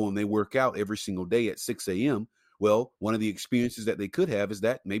 they go and they work out every single day at 6 a.m. Well, one of the experiences that they could have is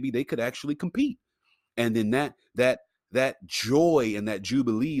that maybe they could actually compete. And then that joy and that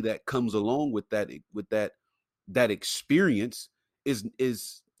jubilee that comes along with that experience is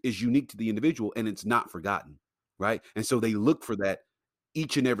unique to the individual, and it's not forgotten, right? And so they look for that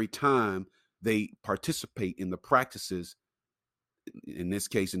each and every time they participate in the practices. In this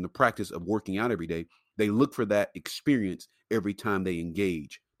case, in the practice of working out every day, they look for that experience every time they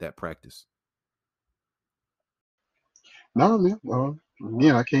engage that practice. No, man.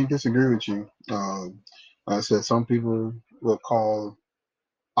 Again, I can't disagree with you. Like I said, some people will call.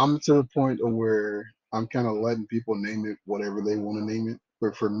 I'm to the point of where I'm kind of letting people name it whatever they want to name it.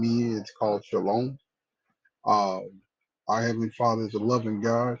 But for me, it's called shalom. Um, our Heavenly Father is a loving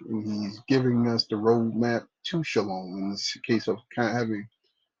God, and He's giving us the roadmap to shalom. In this case of kind of having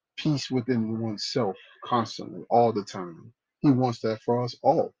peace within oneself constantly, all the time. He wants that for us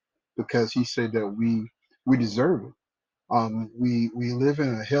all because He said that we deserve it. We live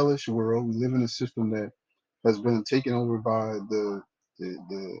in a hellish world. We live in a system that has been taken over by the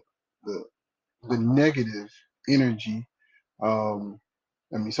the the, the negative energy. Um,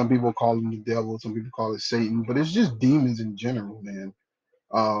 I mean, some people call him the devil, some people call it Satan, but it's just demons in general, man.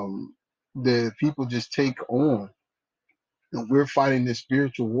 Um, that people just take on, and we're fighting this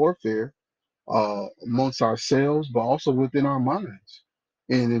spiritual warfare amongst ourselves, but also within our minds.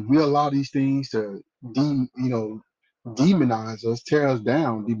 And if we allow these things to demonize us, tear us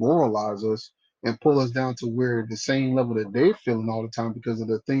down, demoralize us, and pull us down to where the same level that they're feeling all the time because of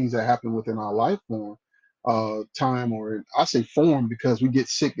the things that happen within our life form, time, or I say form because we get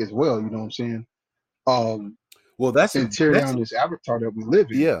sick as well. You know what I'm saying? Um, Well, that's and tear that's down this avatar that we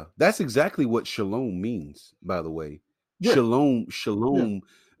live in. yeah, that's exactly what shalom means, by the way. Yeah, yeah, Shalom,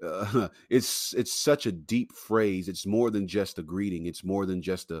 it's such a deep phrase. It's more than just a greeting. It's more than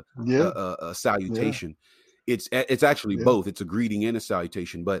just a, yeah, a, a yeah, salutation. It's actually yeah. both. It's a greeting and a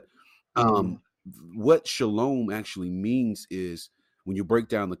salutation. But Mm, um, what shalom actually means is, when you break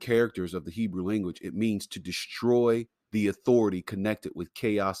down the characters of the Hebrew language, it means to destroy the authority connected with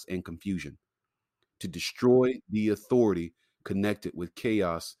chaos and confusion, to destroy the authority connected with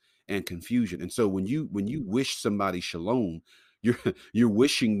chaos and confusion. And so when you wish somebody shalom, you're you're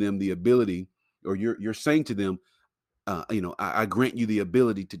wishing them the ability, or you're saying to them, I grant you the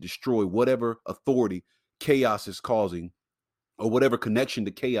ability to destroy whatever authority chaos is causing, or whatever connection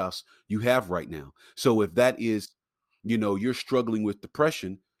to chaos you have right now. So if that is, you're struggling with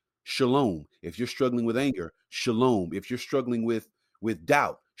depression, shalom. If you're struggling with anger, shalom. If you're struggling with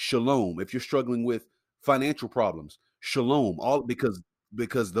doubt, shalom. If you're struggling with financial problems, shalom. All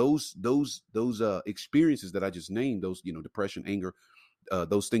because those experiences that I just named, those, depression, anger,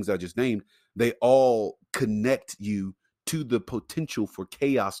 those things I just named, they all connect you to the potential for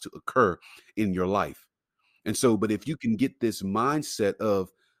chaos to occur in your life. And so, but if you can get this mindset of,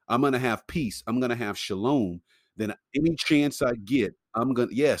 I'm going to have peace, I'm going to have shalom, then any chance I get, I'm going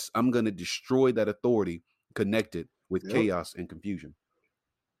to destroy that authority connected with yep, chaos and confusion.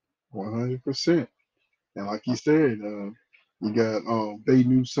 100%. And like you said, you got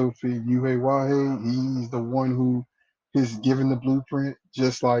Benu Sophie Uhe. He's the one who is given the blueprint,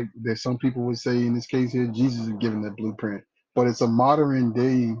 just like that some people would say in this case here, Jesus is given the blueprint. But it's a modern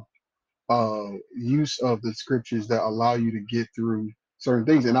day use of the scriptures that allow you to get through certain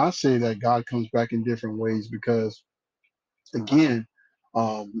things. And I say that God comes back in different ways because again,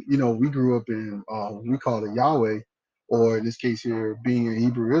 we grew up in we call it Yahweh, or in this case here, being a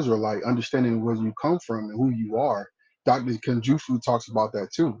Hebrew Israelite, understanding where you come from and who you are. Dr. Kanjufu talks about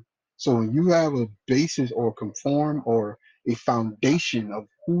that too. So when you have a basis or conform or a foundation of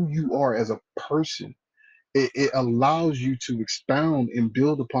who you are as a person, it allows you to expound and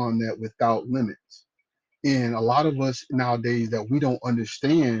build upon that without limits. And a lot of us nowadays that we don't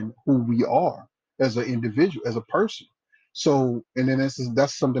understand who we are as an individual, as a person. So, and then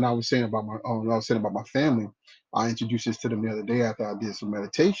that's something I was saying about I was saying about my family. I introduced this to them the other day after I did some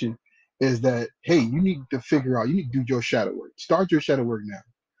meditation. Is that, hey, you need to figure out, you need to do your shadow work. Start your shadow work now.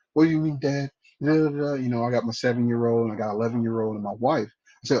 What do you mean, Dad? Da, da, da. You know, I got my 7-year-old and I got 11-year-old and my wife.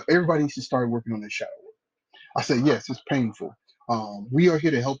 So everybody needs to start working on their shadow work. I said, yes, it's painful. We are here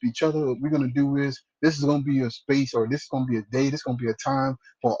to help each other. What we're going to do is, this is going to be a space, or this is going to be a day, this is going to be a time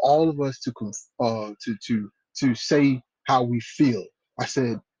for all of us to to say how we feel. I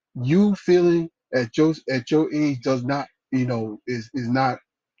said, you feeling at your age does not, is not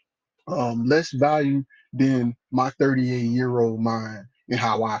less value than my 38-year-old mind and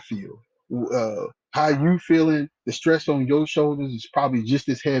how I feel. How you feeling? The stress on your shoulders is probably just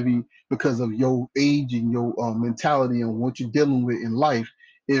as heavy because of your age and your mentality and what you're dealing with in life.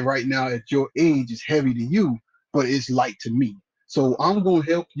 And right now, at your age, is heavy to you, but it's light to me. So I'm gonna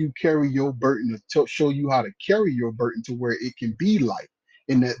help you carry your burden to show you how to carry your burden to where it can be light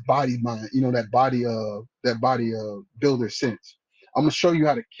in that body mind, that body builder sense. I'm gonna show you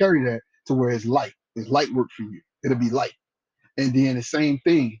how to carry that to where it's light. It's light work for you. It'll be light. And then the same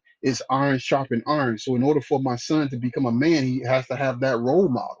thing is iron sharpen iron. So in order for my son to become a man, he has to have that role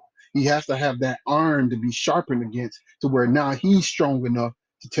model. He has to have that iron to be sharpened against to where now he's strong enough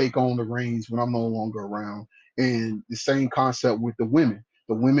to take on the reins when I'm no longer around. And the same concept with the women.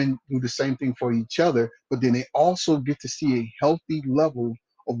 The women do the same thing for each other, but then they also get to see a healthy level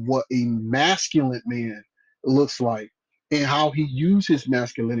of what a masculine man looks like and how he uses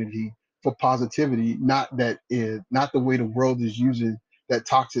masculinity for positivity, not the way the world is using that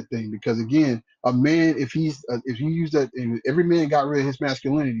toxic thing. Because again, a man, if you use that, if every man got rid of his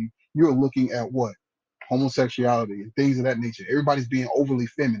masculinity, you're looking at what? Homosexuality and things of that nature. Everybody's being overly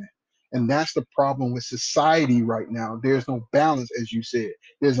feminine. And that's the problem with society right now. There's no balance, as you said.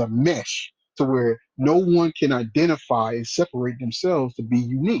 There's a mesh to where no one can identify and separate themselves to be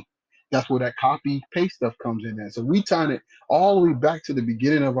unique. That's where that copy paste stuff comes in there. So we tying it all the way back to the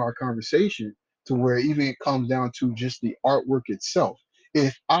beginning of our conversation to where even it comes down to just the artwork itself.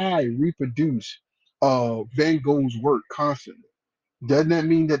 If I reproduce Van Gogh's work constantly, doesn't that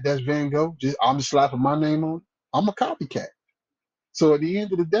mean that that's Van Gogh? Just I'm just slapping my name on it. I'm a copycat. So at the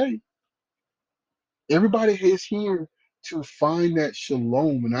end of the day, everybody is here to find that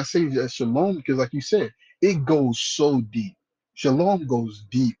shalom. And I say that shalom because, like you said, it goes so deep. Shalom goes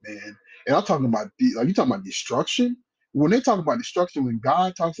deep, man. And I'm talking about deep, like you talking about destruction. When they talk about destruction, when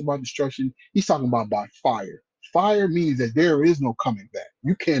God talks about destruction, he's talking about by fire. Fire means that there is no coming back.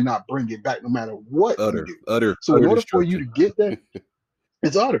 You cannot bring it back no matter what you Utter, do. utter, So in utter order for you destruction. to get that,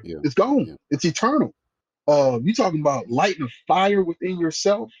 it's utter. Yeah, It's gone. yeah. It's eternal. You talking about lighting a fire within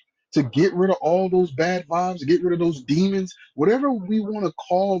yourself to get rid of all those bad vibes, to get rid of those demons, whatever we want to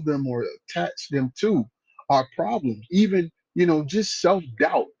call them or attach them to our problems, even just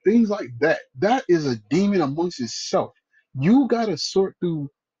self-doubt, things like that. That is a demon amongst itself. You gotta sort through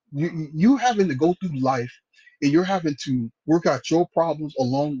you having to go through life and you're having to work out your problems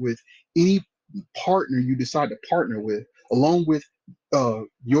along with any partner you decide to partner with, along with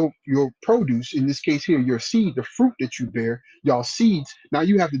your produce, in this case here, your seed, the fruit that you bear, y'all seeds. Now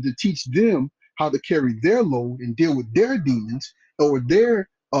you have to teach them how to carry their load and deal with their demons or their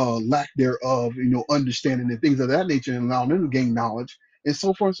lack thereof, understanding and things of that nature, and allow them to gain knowledge and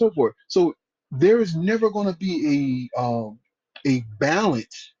so forth and so forth. So there is never going to be a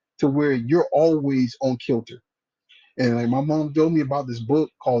balance to where you're always on kilter. And like my mom told me about this book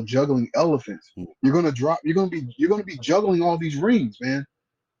called Juggling Elephants. Mm. You're gonna be juggling all these rings, man.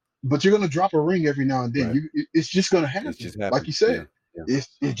 But you're gonna drop a ring every now and then. Right. It's just gonna It's happen. just Like happened. you said, Yeah, yeah.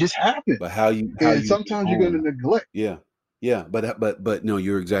 it just happened. But how you And move sometimes you're gonna on. neglect. Yeah, yeah. But no,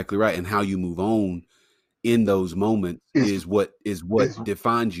 you're exactly right. And how you move on in those moments Is is what is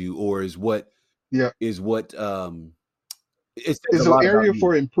defines you, or yeah, is what it says a is an lot about area you.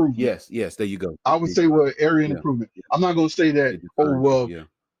 for improvement. Yes, yes. There you go. I would say what area of Yeah, improvement. I'm not gonna say that, it oh defines you. well, Yeah,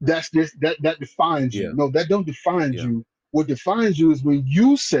 that's this that defines you. yeah, No, that don't define yeah, you. What defines you is when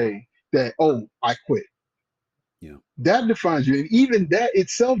you say that, oh, I quit. yeah. That defines you. And even that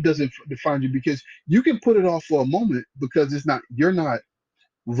itself doesn't define you because you can put it off for a moment because you're not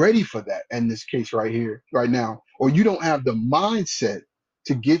ready for that in this case right here, right now, or you don't have the mindset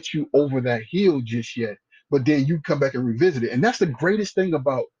to get you over that hill just yet. But then you come back and revisit it. And that's the greatest thing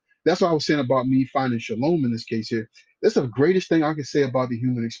about that's what I was saying about me finding shalom in this case here. That's the greatest thing I can say about the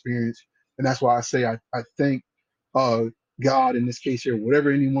human experience. And that's why I say I thank uh God in this case here,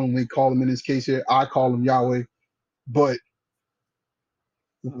 whatever anyone may call him in this case here, I call him Yahweh. But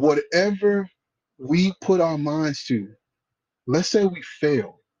whatever we put our minds to, let's say we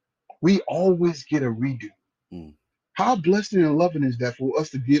fail, we always get a redo. Mm, How blessed and loving is that for us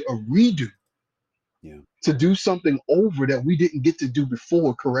to get a redo, yeah. to do something over that we didn't get to do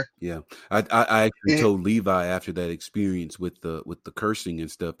before correctly? Yeah. I actually And told Levi after that experience with the cursing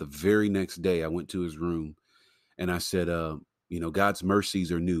and stuff, the very next day I went to his room and I said, God's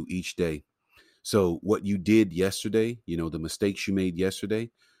mercies are new each day. So what you did yesterday, the mistakes you made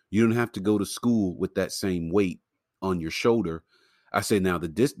yesterday, you don't have to go to school with that same weight on your shoulder. I say now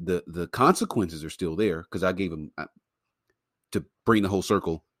the consequences are still there because I gave him to bring the whole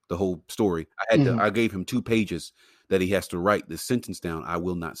circle, the whole story. mhm, I gave him 2 pages that he has to write the sentence down. I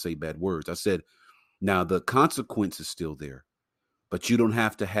will not say bad words. I said, now the consequence is still there, but you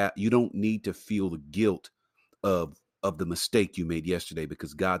don't need to feel the guilt of the mistake you made yesterday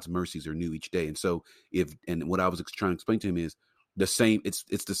because God's mercies are new each day. And so and what I was trying to explain to him is the same. It's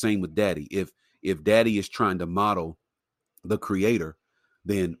the same with Daddy. If Daddy is trying to model the Creator,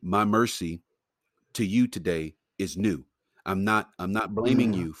 then my mercy to you today is new. I'm not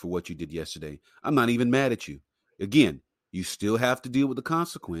blaming mhm, you for what you did yesterday. I'm not even mad at you. Again, you still have to deal with the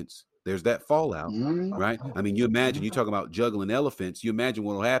consequence. There's that fallout, mhm, right? I mean, you imagine you talk about juggling elephants. You imagine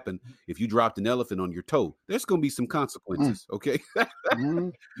what will happen if you dropped an elephant on your toe. There's going to be some mhm, consequences, okay?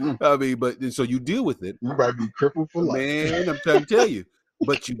 mhm, mhm. I mean, but so you deal with it, You might be crippled for life. man. I'm trying to tell you,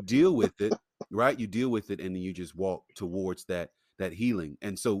 but you deal with it, right? You deal with it, and then you just walk towards that healing.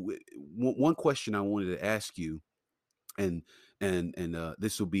 And so, one question I wanted to ask you, and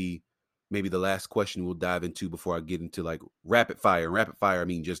this will be maybe the last question we'll dive into before I get into like rapid fire. And rapid fire, I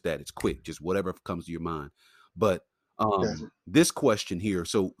mean just that it's quick, just whatever comes to your mind. But Gotcha. this question here,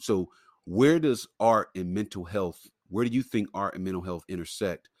 so where does art and mental health? Where do you think art and mental health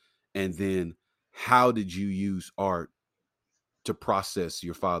intersect? And then how did you use art to process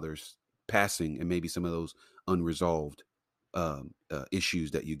your father's passing and maybe some of those unresolved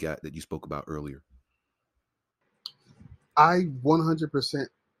issues that you spoke about earlier? I 100%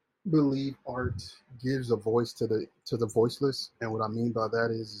 believe art gives a voice to the voiceless, and what I mean by that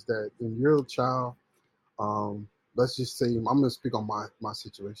is that when you're a child, let's just say I'm going to speak on my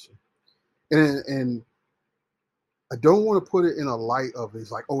situation, and I don't want to put it in a light of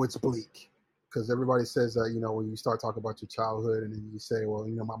it's like, oh, it's bleak, because everybody says that, when you start talking about your childhood and then you say, well,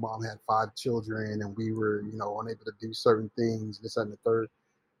 my mom had 5 children and we were, unable to do certain things, this and the third.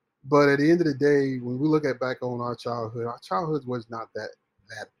 But at the end of the day, when we look at back on our childhood was not that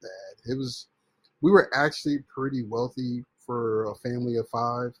bad. It was We were actually pretty wealthy for a family of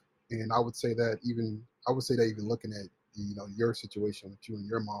 5, and I would say that even looking at your situation with you and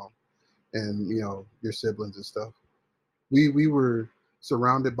your mom and your siblings and stuff, we were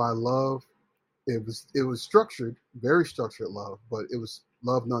surrounded by love. It was structured, very structured love, but it was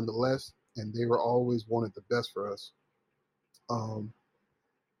love nonetheless, and they were always wanted the best for us. Um,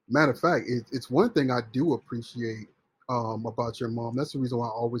 Matter of fact, it's one thing I do appreciate about your mom. That's the reason why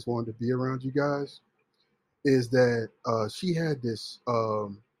I always wanted to be around you guys. Is that she had this?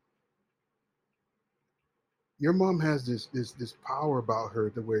 Your mom has this power about her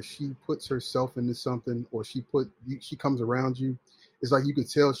to where she puts herself into something, or she comes around you. It's like you could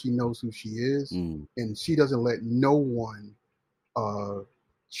tell she knows who she is, Mm, and she doesn't let no one uh,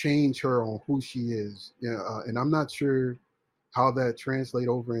 change her on who she is. Yeah, and I'm not sure how that translate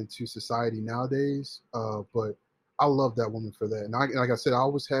over into society nowadays. But I love that woman for that. And like I said, I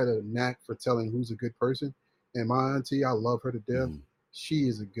always had a knack for telling who's a good person. And my auntie, I love her to death. mm, She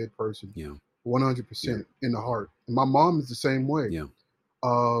is a good person, yeah, yeah, 100% in the heart. And my mom is the same way. yeah.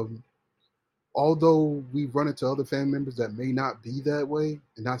 Um, Although we've run into other family members that may not be that way,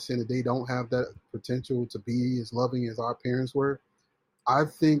 and not saying that they don't have that potential to be as loving as our parents were, I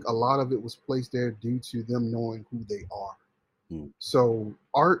think a lot of it was placed there due to them knowing who they are. Mm, So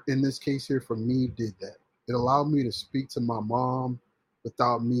art in this case here for me did that. It allowed me to speak to my mom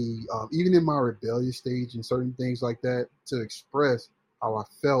without me, even in my rebellious stage and certain things like that, to express how I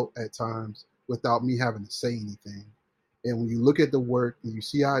felt at times without me having to say anything. And when you look at the work and you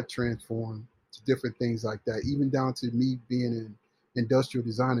see how it transformed to different things like that, even down to me being in industrial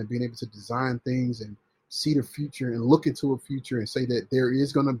design and being able to design things and see the future and look into a future and say that there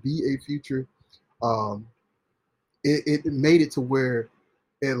is going to be a future, um, it made it to where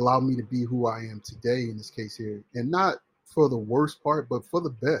it allowed me to be who I am today in this case here, and not for the worst part, but for the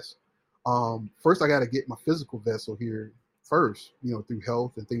best. First, I got to get my physical vessel here first, through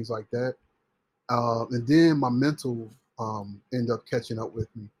health and things like that, and then my mental end up catching up with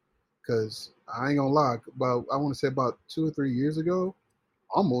me because I ain't gonna lie, about I want to say about 2 or 3 years ago,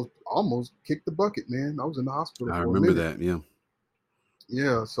 almost kicked the bucket, man. I was in the hospital I for a remember minute. that. Yeah.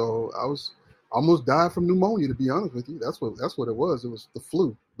 Yeah, so I was. Almost died from pneumonia, to be honest with you. That's what it was. It was the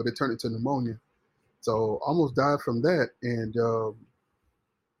flu, but it turned into pneumonia. So almost died from that. And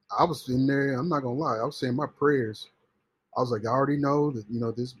I was in there. I'm not gonna lie. I was saying my prayers. I was like, I already know that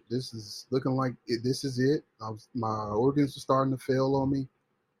this is looking like this is it. My organs were starting to fail on me.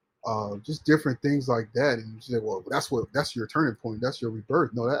 Just different things like that. And she said, well, that's your turning point. That's your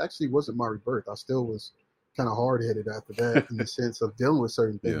rebirth. No, that actually wasn't my rebirth. I still was kind of hard headed after that in the sense of dealing with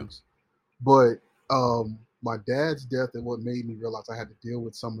certain things. But my dad's death and what made me realize I had to deal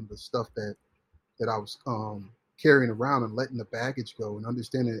with some of the stuff that I was carrying around and letting the baggage go and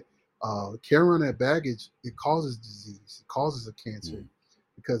understanding carrying that baggage, it causes disease, it causes a cancer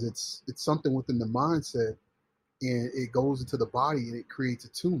because it's something within the mindset and it goes into the body and it creates a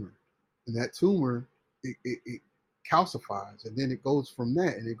tumor. And that tumor, it calcifies and then it goes from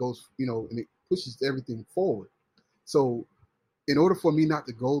that and it goes, and it pushes everything forward. So in order for me not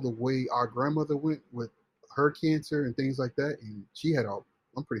to go the way our grandmother went with her cancer and things like that, and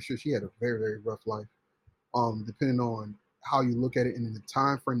I'm pretty sure she had a very, very rough life. Depending on how you look at it and in the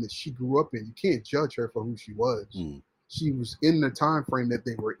time frame that she grew up in, you can't judge her for who she was. She was in the time frame that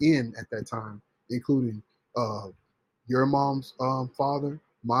they were in at that time, including your mom's father,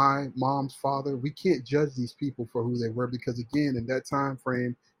 my mom's father. We can't judge these people for who they were because, again, in that time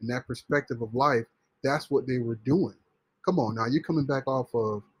frame, in that perspective of life, that's what they were doing. Come on now, you're coming back off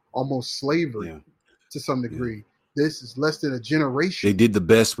of almost slavery to some degree. Yeah. This is less than a generation. They did the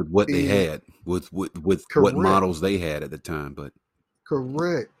best with what they had, with what models they had at the time. But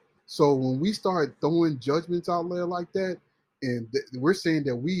correct. So when we start throwing judgments out there like that, and we're saying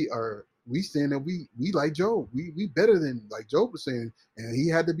that we saying that we like Job, we better than, like Job was saying, and he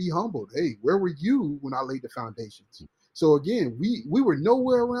had to be humbled. Hey, where were you when I laid the foundations? So again, we were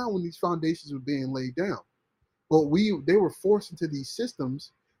nowhere around when these foundations were being laid down, but they were forced into these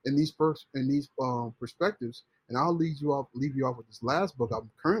systems and these perspectives. And I'll leave you off with this last book I'm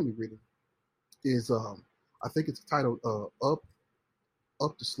currently reading. Is I think it's titled Up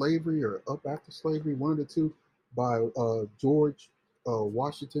to Slavery or Up After Slavery, one of the two, by George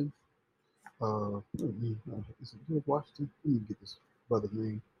Washington. Is it George Washington? Let me get this brother's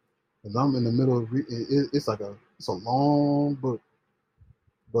name, because I'm in the middle of it's a long book,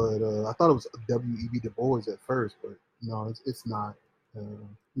 but I thought it was W.E.B. Du Bois at first, but no, it's not. Let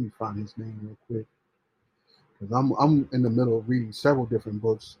me find his name real quick, because I'm in the middle of reading several different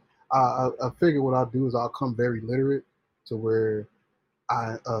books. I figure what I'll do is I'll come very literate to where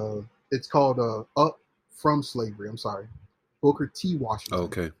it's called Up from Slavery. I'm sorry, Booker T. Washington.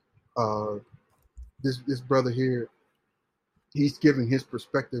 Okay. This brother here, he's giving his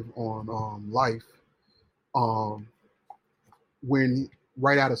perspective on life, when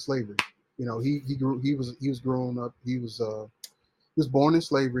right out of slavery. He was growing up. He was born in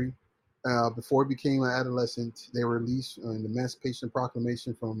slavery. Before he became an adolescent, they were released in the Emancipation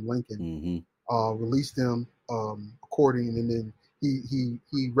Proclamation from Lincoln. Released them according, and then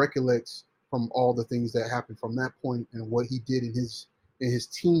he recollects from all the things that happened from that point and what he did in his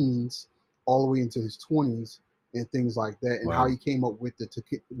teens all the way into his 20s and things like that, and how he came up with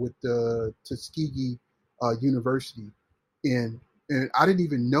the Tuskegee University, and I didn't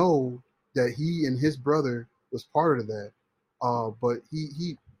even know that he and his brother was part of that, but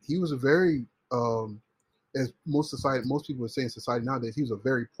he was a very as most people would say in society nowadays, he was a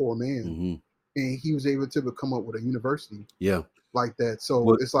very poor man, and he was able to come up with a university like that.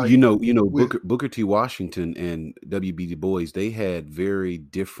 So it's like Booker T. Washington and W.B. Du Bois, they had very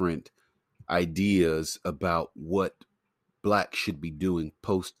different ideas about what blacks should be doing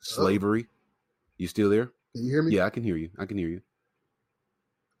post-slavery. You still there? Can you hear me? Yeah, I can hear you.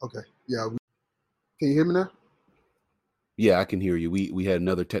 Okay. Yeah. Can you hear me now? Yeah, I can hear you. We had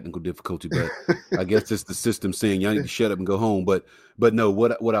another technical difficulty, but I guess it's the system saying y'all need to shut up and go home. But no,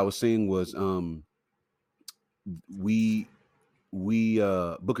 what I was saying was we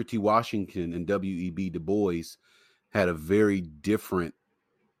Booker T. Washington and W.E.B. Du Bois had a very different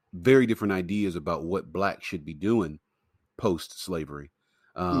ideas about what blacks should be doing post-slavery.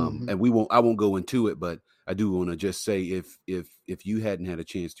 And I won't go into it, but I do want to just say if you hadn't had a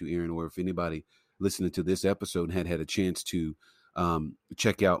chance to, Aaron, or if anybody listening to this episode had a chance to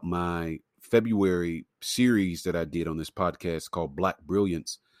check out my February series that I did on this podcast called Black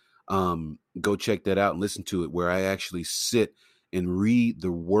Brilliance, go check that out and listen to it, where I actually sit and read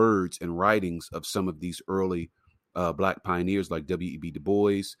the words and writings of some of these early black pioneers like W.E.B. Du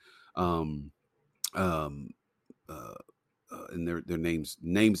Bois, and their names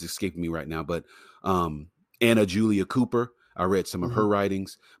escaping me right now, but Anna Julia Cooper. I read some of her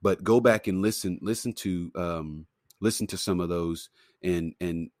writings, but go back and listen to listen to some of those, and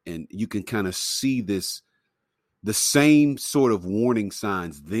you can kind of see the same sort of warning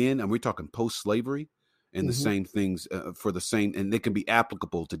signs then, and we're talking post-slavery, and the Hmm. same things for the same, and they can be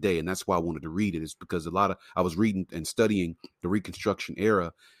applicable today. And that's why I wanted to read it, is because I was reading and studying the Reconstruction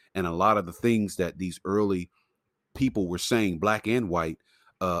era, and a lot of the things that these early people were saying, black and white,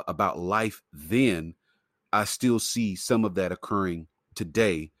 about life then, I still see some of that occurring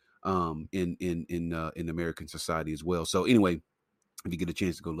today, in American society as well. So anyway, if you get a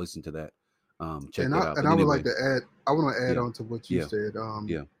chance to go listen to that, check And that I out. and But I would like anyway, to add. I want to add yeah, on to what you yeah, said.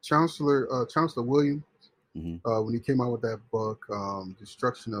 yeah. Chancellor William, Hmm. when he came out with that book,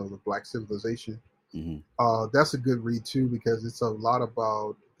 Destruction of the Black Civilization. Hmm. That's a good read too, because it's a lot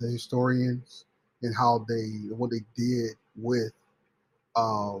about the historians and what they did with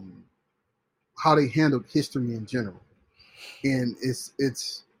um, how they handled history in general. And it's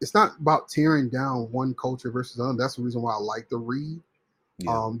not about tearing down one culture versus another. That's the reason why I like to read.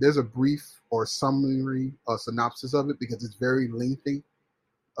 Yeah. There's a brief or summary, synopsis of it, because it's very lengthy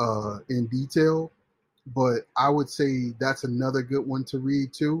in detail. But I would say that's another good one to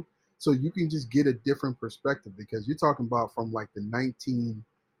read too. So you can just get a different perspective, because you're talking about from like the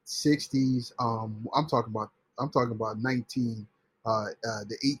 1960s. I'm talking about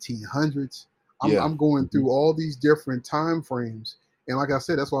the 1800s. Yeah. I'm going Hmm. through all these different time frames, and like I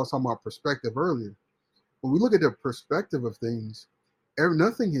said, that's why I was talking about perspective earlier. When we look at the perspective of things,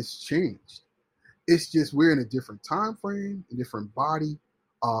 nothing has changed. It's just we're in a different time frame, a different body.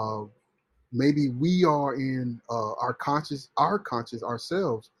 Uh, Maybe we are in our conscious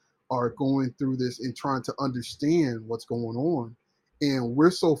ourselves are going through this and trying to understand what's going on, and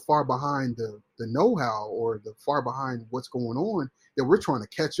we're so far behind the know-how, or the far behind what's going on, that we're trying to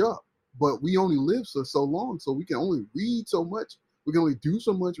catch up. But we only live so long, so we can only read so much, we can only do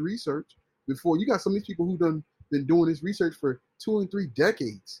so much research before. You got some of these people who done been doing this research for 2 and 3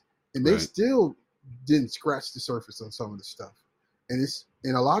 decades, and they Right. still didn't scratch the surface on some of the stuff. And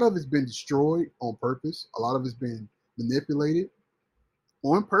a lot of it's been destroyed on purpose. A lot of it's been manipulated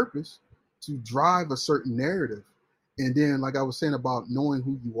on purpose to drive a certain narrative. And then, like I was saying about knowing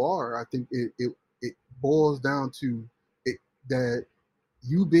who you are, I think it boils down to it, that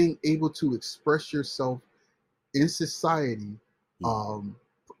you being able to express yourself in society, Mm. um,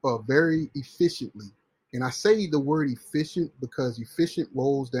 very efficiently. And I say the word efficient because efficient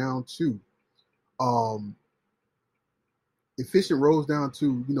rolls down to um, efficient rolls down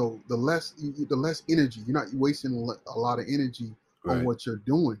to, the less energy. You're not wasting a lot of energy on Right. what you're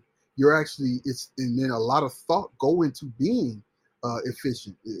doing. You're actually it's and then a lot of thought go into being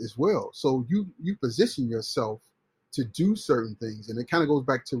efficient as well. So you position yourself to do certain things, and it kind of goes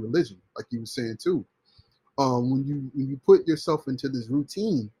back to religion, like you were saying too. When you put yourself into this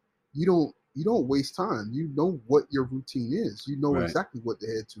routine, you don't waste time. You know what your routine is. You know Right. exactly what to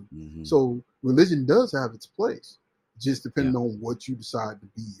head to. Hmm. So religion does have its place, just Yeah. depending on what you decide to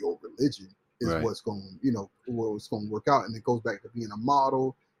be your religion is Right. what's going to work out. And it goes back to being a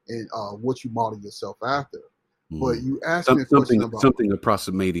model, and what you model yourself after. Hmm. But you asked me a question about. Something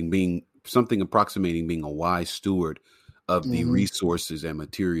approximating being a wise steward of the Mhm, resources and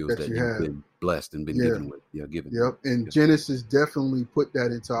materials that that you you've have. been blessed and been Yeah. given with. Yeah, given. Yep. And Yeah. Genesis definitely put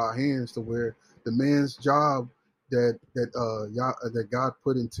that into our hands, to where the man's job that God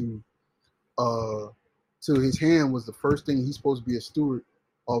put uh to his hand was the first thing. He's supposed to be a steward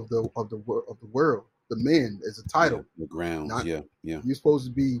of the world. The man is a Yeah. title. The grounds. Not Yeah. Yeah. you're supposed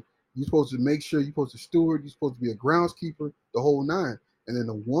to be. You're supposed to make sure. You're supposed to steward. You're supposed to be a groundskeeper. The whole nine. And then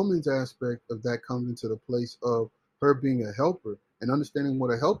the woman's aspect of that comes into the place of her being a helper, and understanding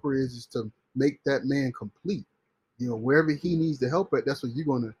what a helper is to make that man complete. Wherever he needs the help at, that's what you're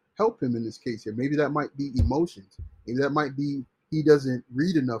going to help him in this case here. Maybe that might be emotions. Maybe that might be he doesn't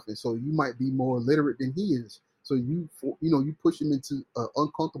read enough, and so you might be more literate than he is. So you push him into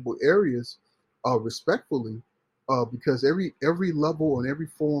uncomfortable areas, respectfully, because every level and every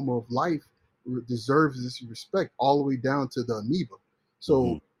form of life deserves this respect, all the way down to the amoeba. Hmm.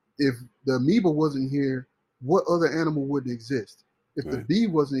 So if the amoeba wasn't here, what other animal would exist? If the Right. bee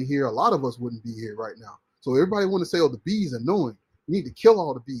wasn't here, a lot of us wouldn't be here right now. So everybody want to say, "Oh, the bees are annoying. We need to kill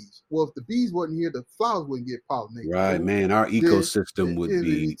all the bees." Well, if the bees wasn't here, the flowers wouldn't get pollinated. Right, So man. Our then ecosystem it'd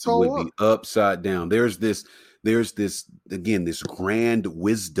be would tore be up. upside down. There's this again, this grand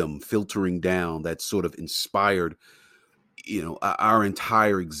wisdom filtering down that's sort of inspired, our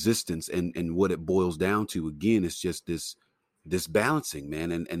entire existence, and what it boils down to again is just this balancing,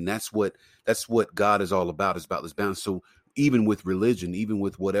 man. And that's what God is all about. Is about this balance. So even with religion, even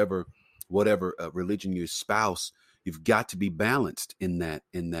with whatever religion you espouse, you've got to be balanced in that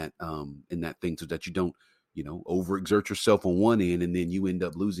thing, so that you don't overexert yourself on one end, and then you end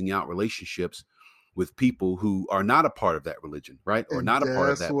up losing out relationships with people who are not a part of that religion, right? Or And not a part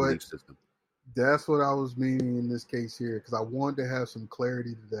of that belief system. that's what I was meaning in this case here, because I wanted to have some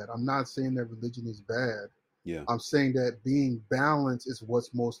clarity to that. I'm not saying that religion is bad. Yeah. I'm saying that being balanced is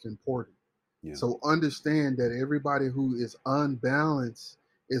what's most important. Yeah. So understand that everybody who is unbalanced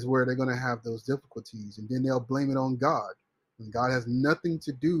is where they're going to have those difficulties, and then they'll blame it on God. And God has nothing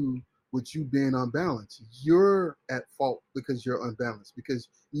to do with you being unbalanced. You're at fault because you're unbalanced, because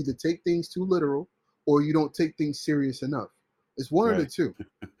you either take things too literal or you don't take things serious enough. It's one of the two.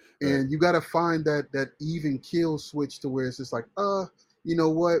 Right. And you got to find that even kill switch to where it's just like, you know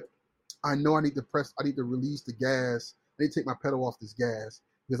what? I know I need to release the gas. I need to take my pedal off this gas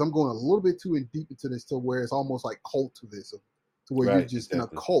because I'm going a little bit too in deep into this to where it's almost like cultivism, to where you're just exactly.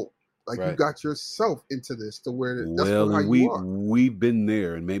 in a cult. Like you got yourself into this to where that's how and you are. we've been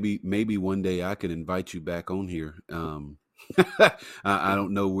there, and maybe one day I can invite you back on here. I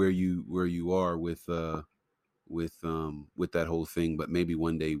don't know where you are with that whole thing, but maybe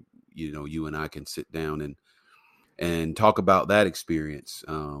one day, you and I can sit down and talk about that experience.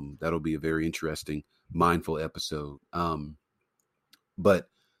 That'll be a very interesting, mindful episode. But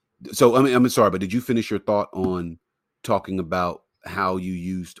so, I mean, I'm sorry, but did you finish your thought on talking about how you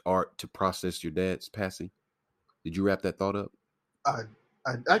used art to process your dad's passing? Did you wrap that thought up? I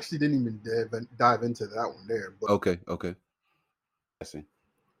actually didn't even dive into that one there. But Okay. I see.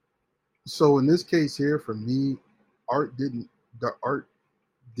 So in this case here, for me, the art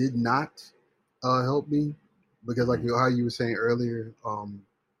did not help me, because like how you were saying earlier,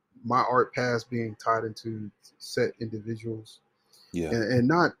 my art past being tied into set individuals. Yeah.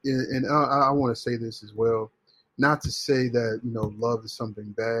 And I want to say this as well, not to say that love is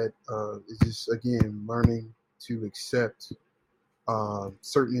something bad. It's just, again, learning to accept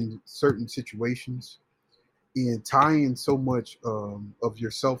certain situations, and tying so much of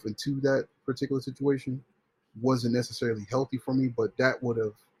yourself into that particular situation wasn't necessarily healthy for me. But I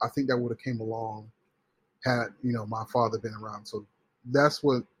think that would have came along had my father been around. So that's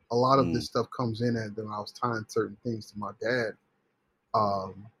what a lot of this stuff comes in at. When I was tying certain things to my dad,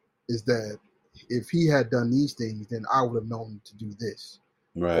 is that if he had done these things, then I would have known to do this.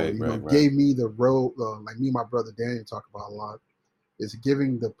 Right. Gave me the road, like me and my brother Daniel talk about a lot, is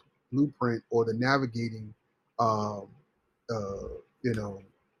giving the blueprint or the navigating,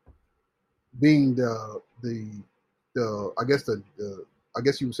 being the I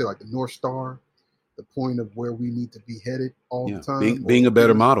guess you would say like the North Star, the point of where we need to be headed all the time. Being a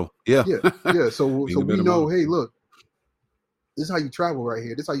better model. Yeah. So we know, hey, look, this is how you travel right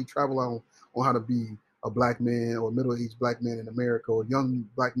here. This is how you travel on how to be a black man or middle-aged black man in America, or a young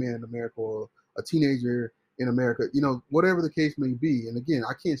black man in America, or a teenager in America, whatever the case may be. And again,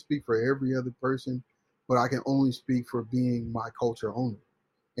 I can't speak for every other person, but I can only speak for being my culture only.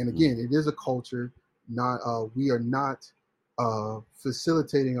 And again, it is a culture. We are not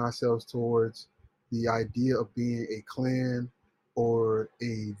facilitating ourselves towards the idea of being a clan or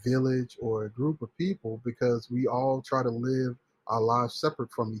a village or a group of people, because we all try to live our lives separate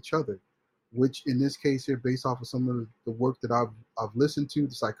from each other, which in this case here, based off of some of the work that I've listened to,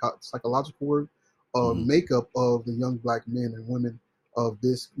 the psychological work, makeup of the young black men and women of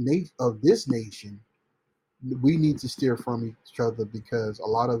this nation, we need to steer from each other, because a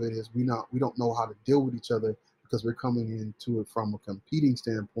lot of it is we don't know how to deal with each other, because we're coming into it from a competing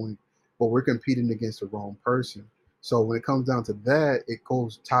standpoint, but we're competing against the wrong person. So when it comes down to that, it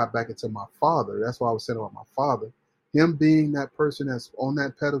goes tied back into my father. That's why I was saying about my father, him being that person that's on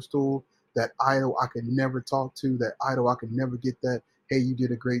that pedestal, that idol I could never talk to, that idol I could never get that, hey, you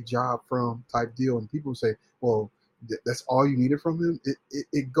did a great job from type deal. And people say, well, that's all you needed from him.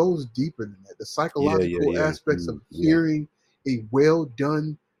 It goes deeper than that. The psychological aspects of hearing a well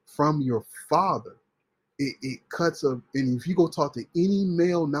done from your father, it cuts up. And if you go talk to any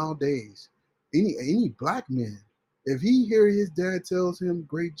male nowadays, any black man, if he hear his dad tells him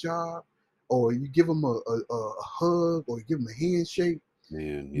great job, or you give him a hug, or you give him a handshake,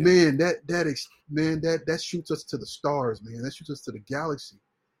 man, that shoots us to the stars, man. That shoots us to the galaxy.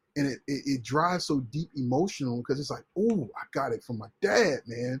 And it drives so deep emotional, because it's like, oh, I got it from my dad,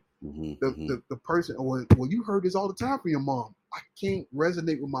 man. The person, well, you heard this all the time from your mom. I can't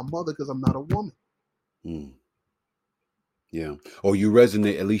resonate with my mother because I'm not a woman. Yeah. Or you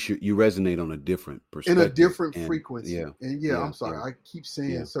resonate, at least you resonate on a different perspective. In a different frequency. And I'm sorry, I keep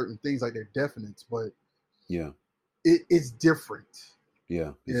saying certain things like they're definites, but it's different.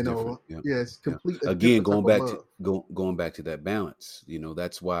 Yeah, it's different. It's complete. Again, going back to that balance.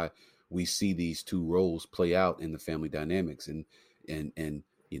 That's why we see these two roles play out in the family dynamics, and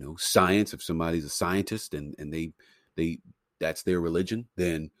science, if somebody's a scientist and they that's their religion,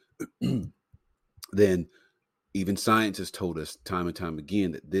 then then even science has told us time and time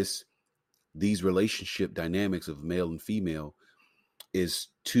again that these relationship dynamics of male and female is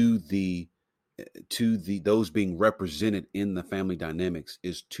to the those being represented in the family dynamics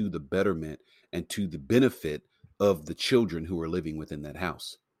is to the betterment and to the benefit of the children who are living within that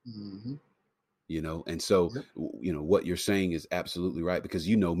house. Mm-hmm. And so Yep. what you're saying is absolutely right, because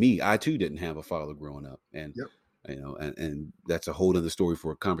me, I too didn't have a father growing up, and Yep. and that's a whole other story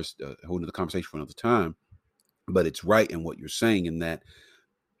for a whole other conversation for another time. But it's right in what you're saying, in that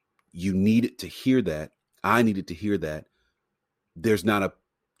you needed to hear that. I needed to hear that. There's not a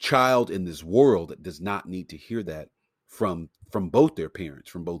child in this world that does not need to hear that from both their parents,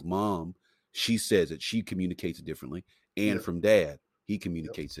 from both mom. She says that she communicates it differently, and Yep. from dad, he Yep.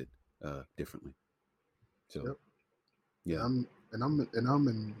 communicates it differently. So Yep. yeah, I'm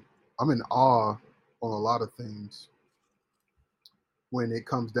in awe on a lot of things when it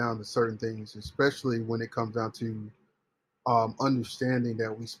comes down to certain things, especially when it comes down to understanding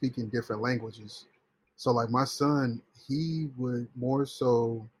that we speak in different languages. So, like my son, he would more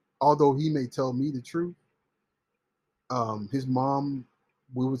so, although he may tell me the truth, his mom,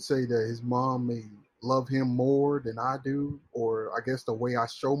 we would say that his mom may love him more than I do, or I guess the way I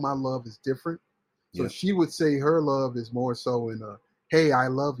show my love is different. So yeah, she would say her love is more so in a "Hey, I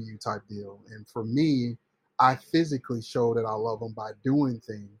love you" type deal, and for me, I physically show that I love him by doing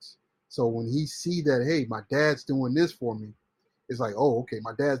things. So when he see that, hey, my dad's doing this for me, it's like, oh, okay,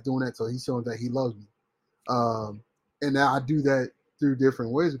 my dad's doing that, so he's showing that he loves me. Um, and now I do that through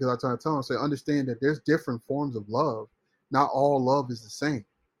different ways, because I try to tell them, say, understand that there's different forms of love. Not all love is the same,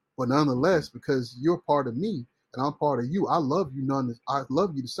 but mm-hmm. nonetheless, because you're part of me and I'm part of you, I love you. I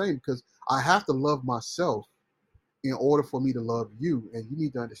love you the same, because I have to love myself in order for me to love you. And you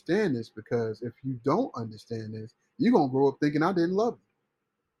need to understand this, because if you don't understand this, you're gonna grow up thinking I didn't love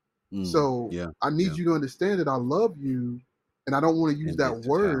you. So Yeah, I need yeah, you to understand that I love you, and I don't want to use and that this is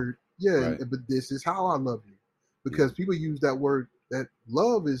how. word. Yeah, Right. but this is how I love you, Yeah. because people use that word. That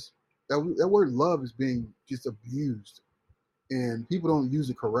love is that word love is being just abused, and people don't use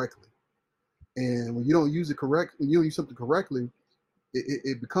it correctly. And when you don't use it correct, when you don't use something correctly,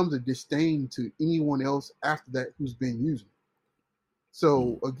 it becomes a disdain to anyone else after that who's been using it.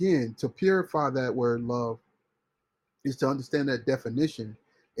 So Mm, again, to purify that word love is to understand that definition,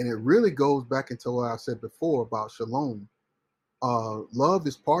 and it really goes back into what I said before about shalom. Love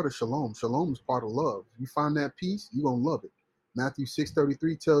is part of shalom. Shalom is part of love. If you find that peace, you're gonna love it. Matthew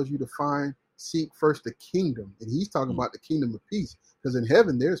 6:33 tells you to seek first the kingdom, and he's talking mm, about the kingdom of peace. Because in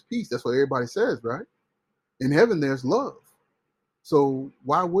heaven there's peace. That's what everybody says, right? In heaven there's love. So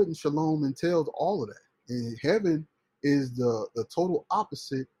why wouldn't shalom entail all of that? And heaven is the total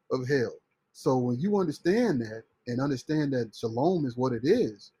opposite of hell. So when you understand that, and understand that shalom is what it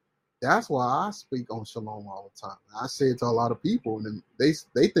is, that's why I speak on shalom all the time. I say it to a lot of people, and they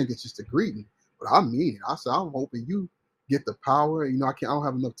think it's just a greeting, but I mean it. I say I'm hoping you get the power. I don't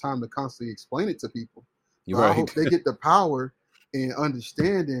have enough time to constantly explain it to people, but you're I right. hope they get the power and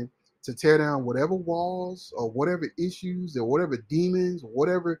understanding to tear down whatever walls or whatever issues or whatever demons or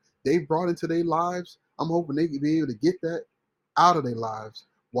whatever they brought into their lives. I'm hoping they can be able to get that out of their lives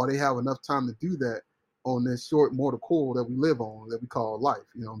while they have enough time to do that on this short mortal coil that we live on, that we call life.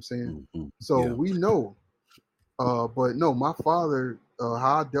 You know what I'm saying? So Yeah. we know. But no, my father,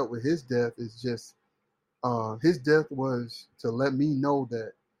 how I dealt with his death is just his death was to let me know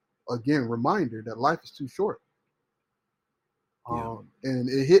that, again, reminder that life is too short. Yeah. And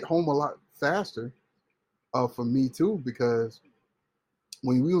it hit home a lot faster for me too, because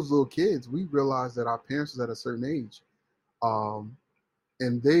when we was little kids, we realized that our parents was at a certain age, um,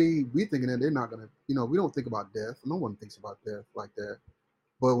 and we thinking that they're not gonna, we don't think about death. No one thinks about death like that.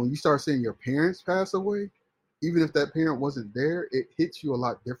 But when you start seeing your parents pass away, even if that parent wasn't there, it hits you a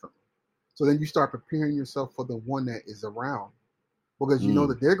lot differently. So then you start preparing yourself for the one that is around, because you know Mm,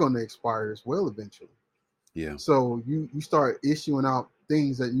 that they're going to expire as well eventually. yeah. So you start issuing out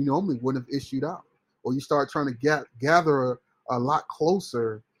things that you normally wouldn't have issued out, or you start trying to gather a lot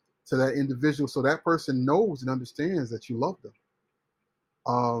closer to that individual, so that person knows and understands that you love them.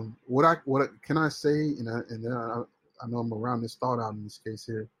 Can I say? I know I'm around this thought out in this case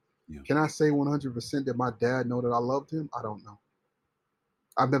here. Yeah. Can I say 100% that my dad know that I loved him? I don't know.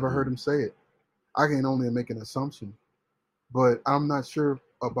 I've never heard Mm, him say it. I can only make an assumption, but I'm not sure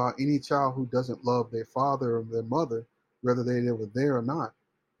about any child who doesn't love their father or their mother, whether they were there or not.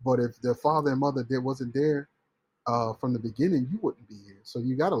 But if their father and mother wasn't there from the beginning, you wouldn't be here. So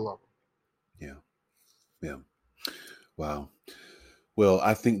you gotta love them. yeah. Yeah. Wow. Well,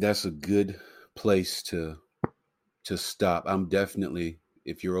 I think that's a good place to stop. I'm definitely,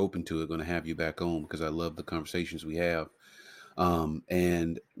 if you're open to it, going to have you back on because I love the conversations we have.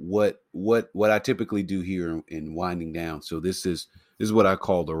 And what I typically do here in winding down. So this is what I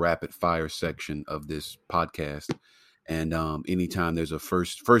call the rapid fire section of this podcast. And anytime there's a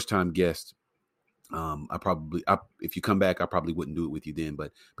first time guest, if you come back, I probably wouldn't do it with you then.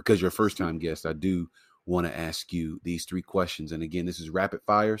 But because you're a first time guest, I do want to ask you these three questions. And again, this is rapid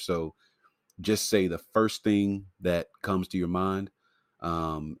fire, so just say the first thing that comes to your mind,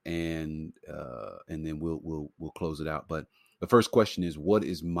 and then we'll close it out. But the first question is, what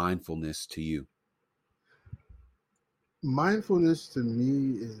is mindfulness to you? Mindfulness to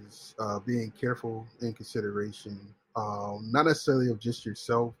me is being careful in consideration, not necessarily of just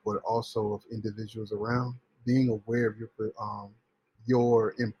yourself, but also of individuals around. Being aware of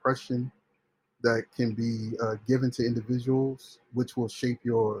your impression that can be given to individuals, which will shape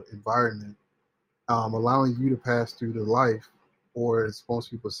your environment, allowing you to pass through the life, or as most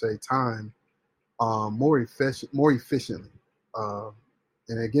people say, time, more efficiently. Uh,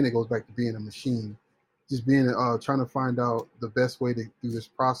 and again, it goes back to being a machine, just being trying to find out the best way to do this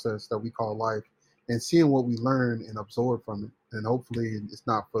process that we call life, and seeing what we learn and absorb from it. And hopefully, it's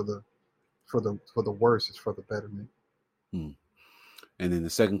not for the worse; it's for the betterment. Hmm. And then the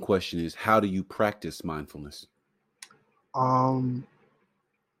second question is, how do you practice mindfulness? Um,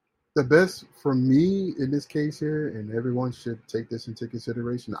 the best for me in this case here, and everyone should take this into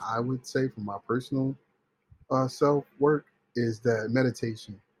consideration. I would say, for my personal self work, is that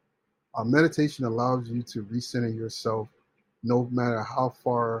meditation. Meditation allows you to recenter yourself no matter how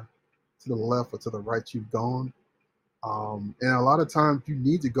far to the left or to the right you've gone. And a lot of times you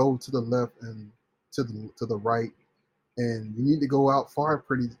need to go to the left and to the right, and you need to go out far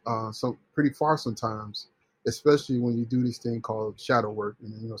pretty far sometimes, especially when you do this thing called shadow work.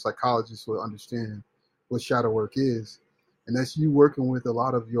 And psychologists will understand what shadow work is, and that's you working with a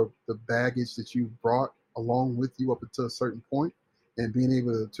lot of the baggage that you brought along with you up until a certain point, and being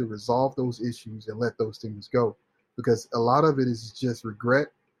able to resolve those issues and let those things go, because a lot of it is just regret,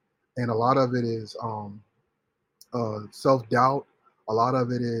 and a lot of it is self doubt. A lot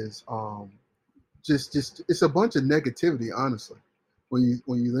of it is just it's a bunch of negativity, honestly, when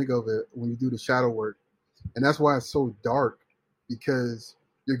you think of it, when you do the shadow work. And that's why it's so dark, because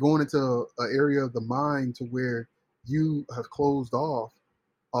you're going into an area of the mind to where you have closed off,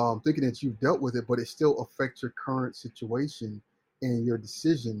 thinking that you've dealt with it, but it still affects your current situation and your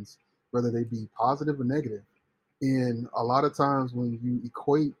decisions, whether they be positive or negative. And a lot of times when you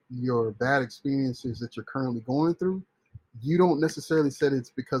equate your bad experiences that you're currently going through, you don't necessarily say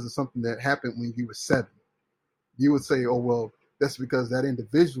it's because of something that happened when you were 7. You would say, oh, well, that's because that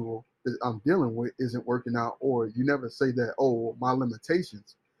individual that I'm dealing with isn't working out. Or you never say that, oh, my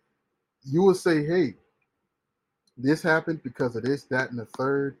limitations. You would say, hey, this happened because of this, that, and the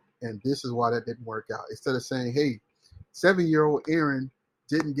third, and this is why that didn't work out. Instead of saying, hey, 7-year-old Aaron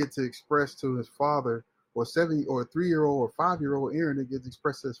didn't get to express to his father, or 3-year-old or 5-year-old Aaron didn't get to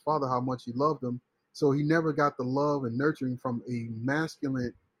express to his father how much he loved him. So he never got the love and nurturing from a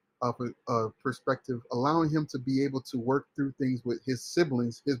masculine perspective, allowing him to be able to work through things with his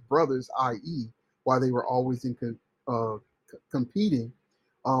siblings, his brothers, i.e., while they were always competing,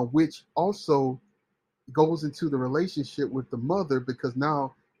 which also goes into the relationship with the mother, because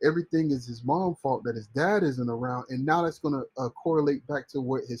now everything is his mom's fault that his dad isn't around, and now that's going to correlate back to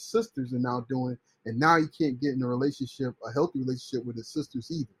what his sisters are now doing, and now he can't get in a healthy relationship with his sisters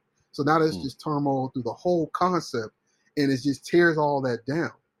either. So now that's Hmm. just turmoil through the whole concept, and it just tears all that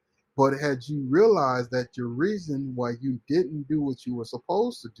down. But had you realized that your reason why you didn't do what you were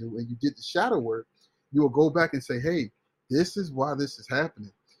supposed to do, and you did the shadow work, you will go back and say, hey, this is why this is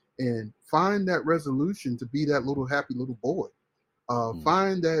happening. And find that resolution to be that little happy little boy. Hmm.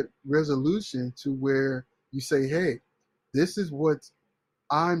 Find that resolution to where you say, hey, this is what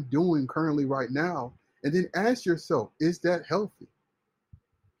I'm doing currently right now. And then ask yourself, is that healthy?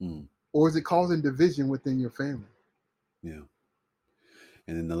 Hmm. Or is it causing division within your family? Yeah.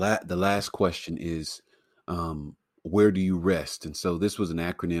 And then the last question is, where do you rest? And so this was an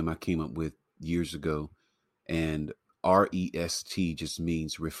acronym I came up with years ago, and REST just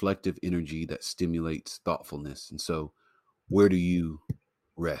means reflective energy that stimulates thoughtfulness. And so, where do you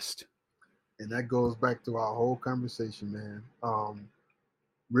rest? And that goes back to our whole conversation, man.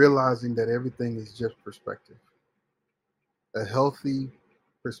 Realizing that everything is just perspective, a healthy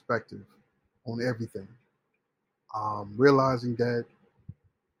perspective on everything. Realizing that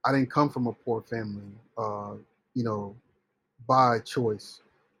I didn't come from a poor family, you know, by choice.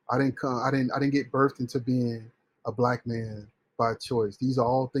 I didn't come. I didn't get birthed into being a black man by choice. These are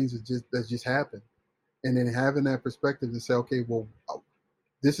all things that just happen. And then having that perspective to say, okay, well,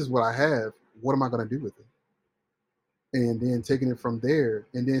 this is what I have. What am I going to do with it? And then taking it from there,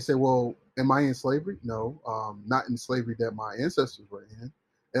 and then say, well, am I in slavery? No, not in slavery that my ancestors were in.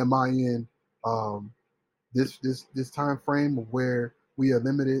 Am I in um, this time frame of where we are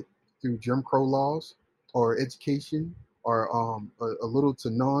limited through Jim Crow laws or education or a little to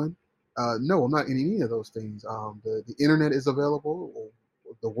none? No, I'm not in any of those things. The internet is available. Or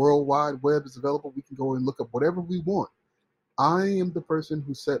the World Wide Web is available. We can go and look up whatever we want. I am the person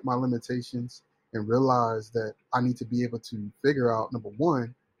who set my limitations and realized that I need to be able to figure out, number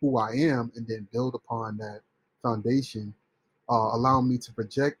one, who I am, and then build upon that foundation, allowing me to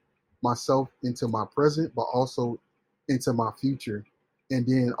project myself into my present, but also into my future, and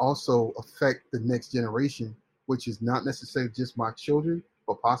then also affect the next generation, which is not necessarily just my children,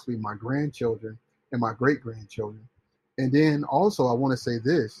 but possibly my grandchildren and my great-grandchildren. And then also, I want to say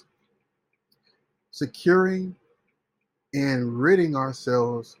this, securing and ridding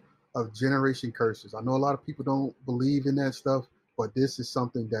ourselves of generation curses. I know a lot of people don't believe in that stuff, but this is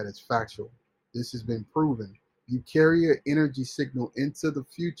something that is factual. This has been proven. You carry an energy signal into the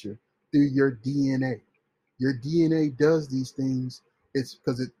future through your DNA. Your DNA does these things. It's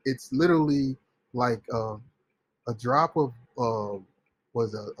because it's literally like a drop of a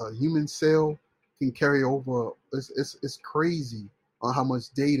human cell can carry over. It's crazy on how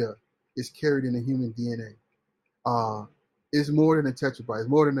much data is carried in the human DNA. Is more than a tetrabyte, it's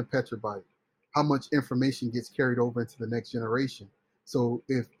more than a petabyte. How much information gets carried over into the next generation. So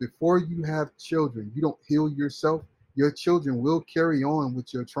if before you have children, you don't heal yourself, your children will carry on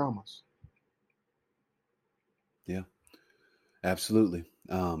with your traumas. Yeah, absolutely.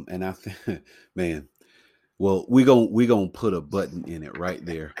 And I think, man, well, we gonna put a button in it right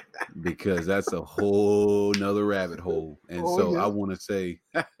there because that's a whole nother rabbit hole. And so yeah. I want to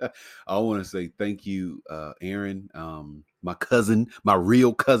say thank you, Aaron, my cousin, my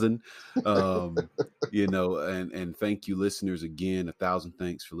real cousin, and thank you, listeners, again. 1,000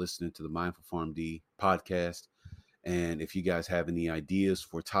 thanks for listening to the Mindful PharmD podcast. And if you guys have any ideas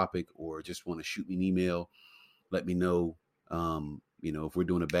for a topic or just want to shoot me an email, let me know. If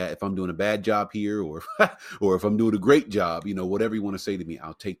I'm doing a bad job here, or or if I'm doing a great job, whatever you want to say to me,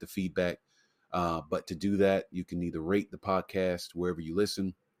 I'll take the feedback. But to do that, you can either rate the podcast wherever you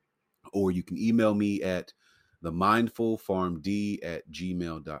listen, or you can email me at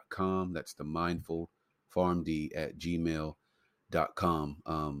themindfulfarmd@gmail.com. That's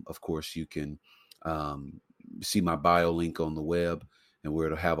themindfulfarmd@gmail.com. Of course, you can see my bio link on the web, and where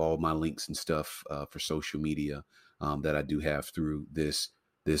it'll have all my links and stuff for social media that I do have through this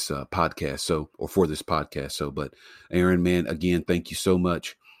podcast. Or for this podcast. But Aaron, man, again, thank you so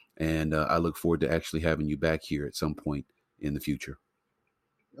much. And I look forward to actually having you back here at some point in the future.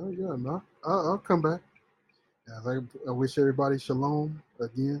 Oh yeah, no, I'll come back. I wish everybody shalom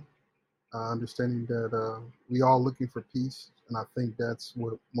again. Understanding that we all looking for peace. And I think that's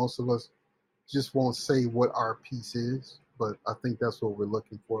what most of us just won't say what our peace is, but I think that's what we're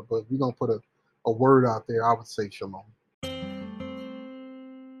looking for. But we're going to put a word out there. I would say shalom.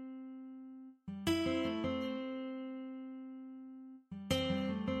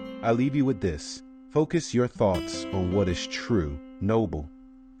 I leave you with this. Focus your thoughts on what is true, noble,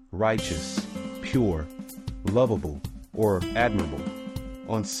 righteous, pure, lovable, or admirable,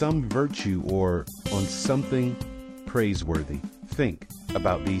 on some virtue or on something praiseworthy. Think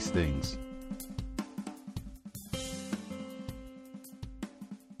about these things.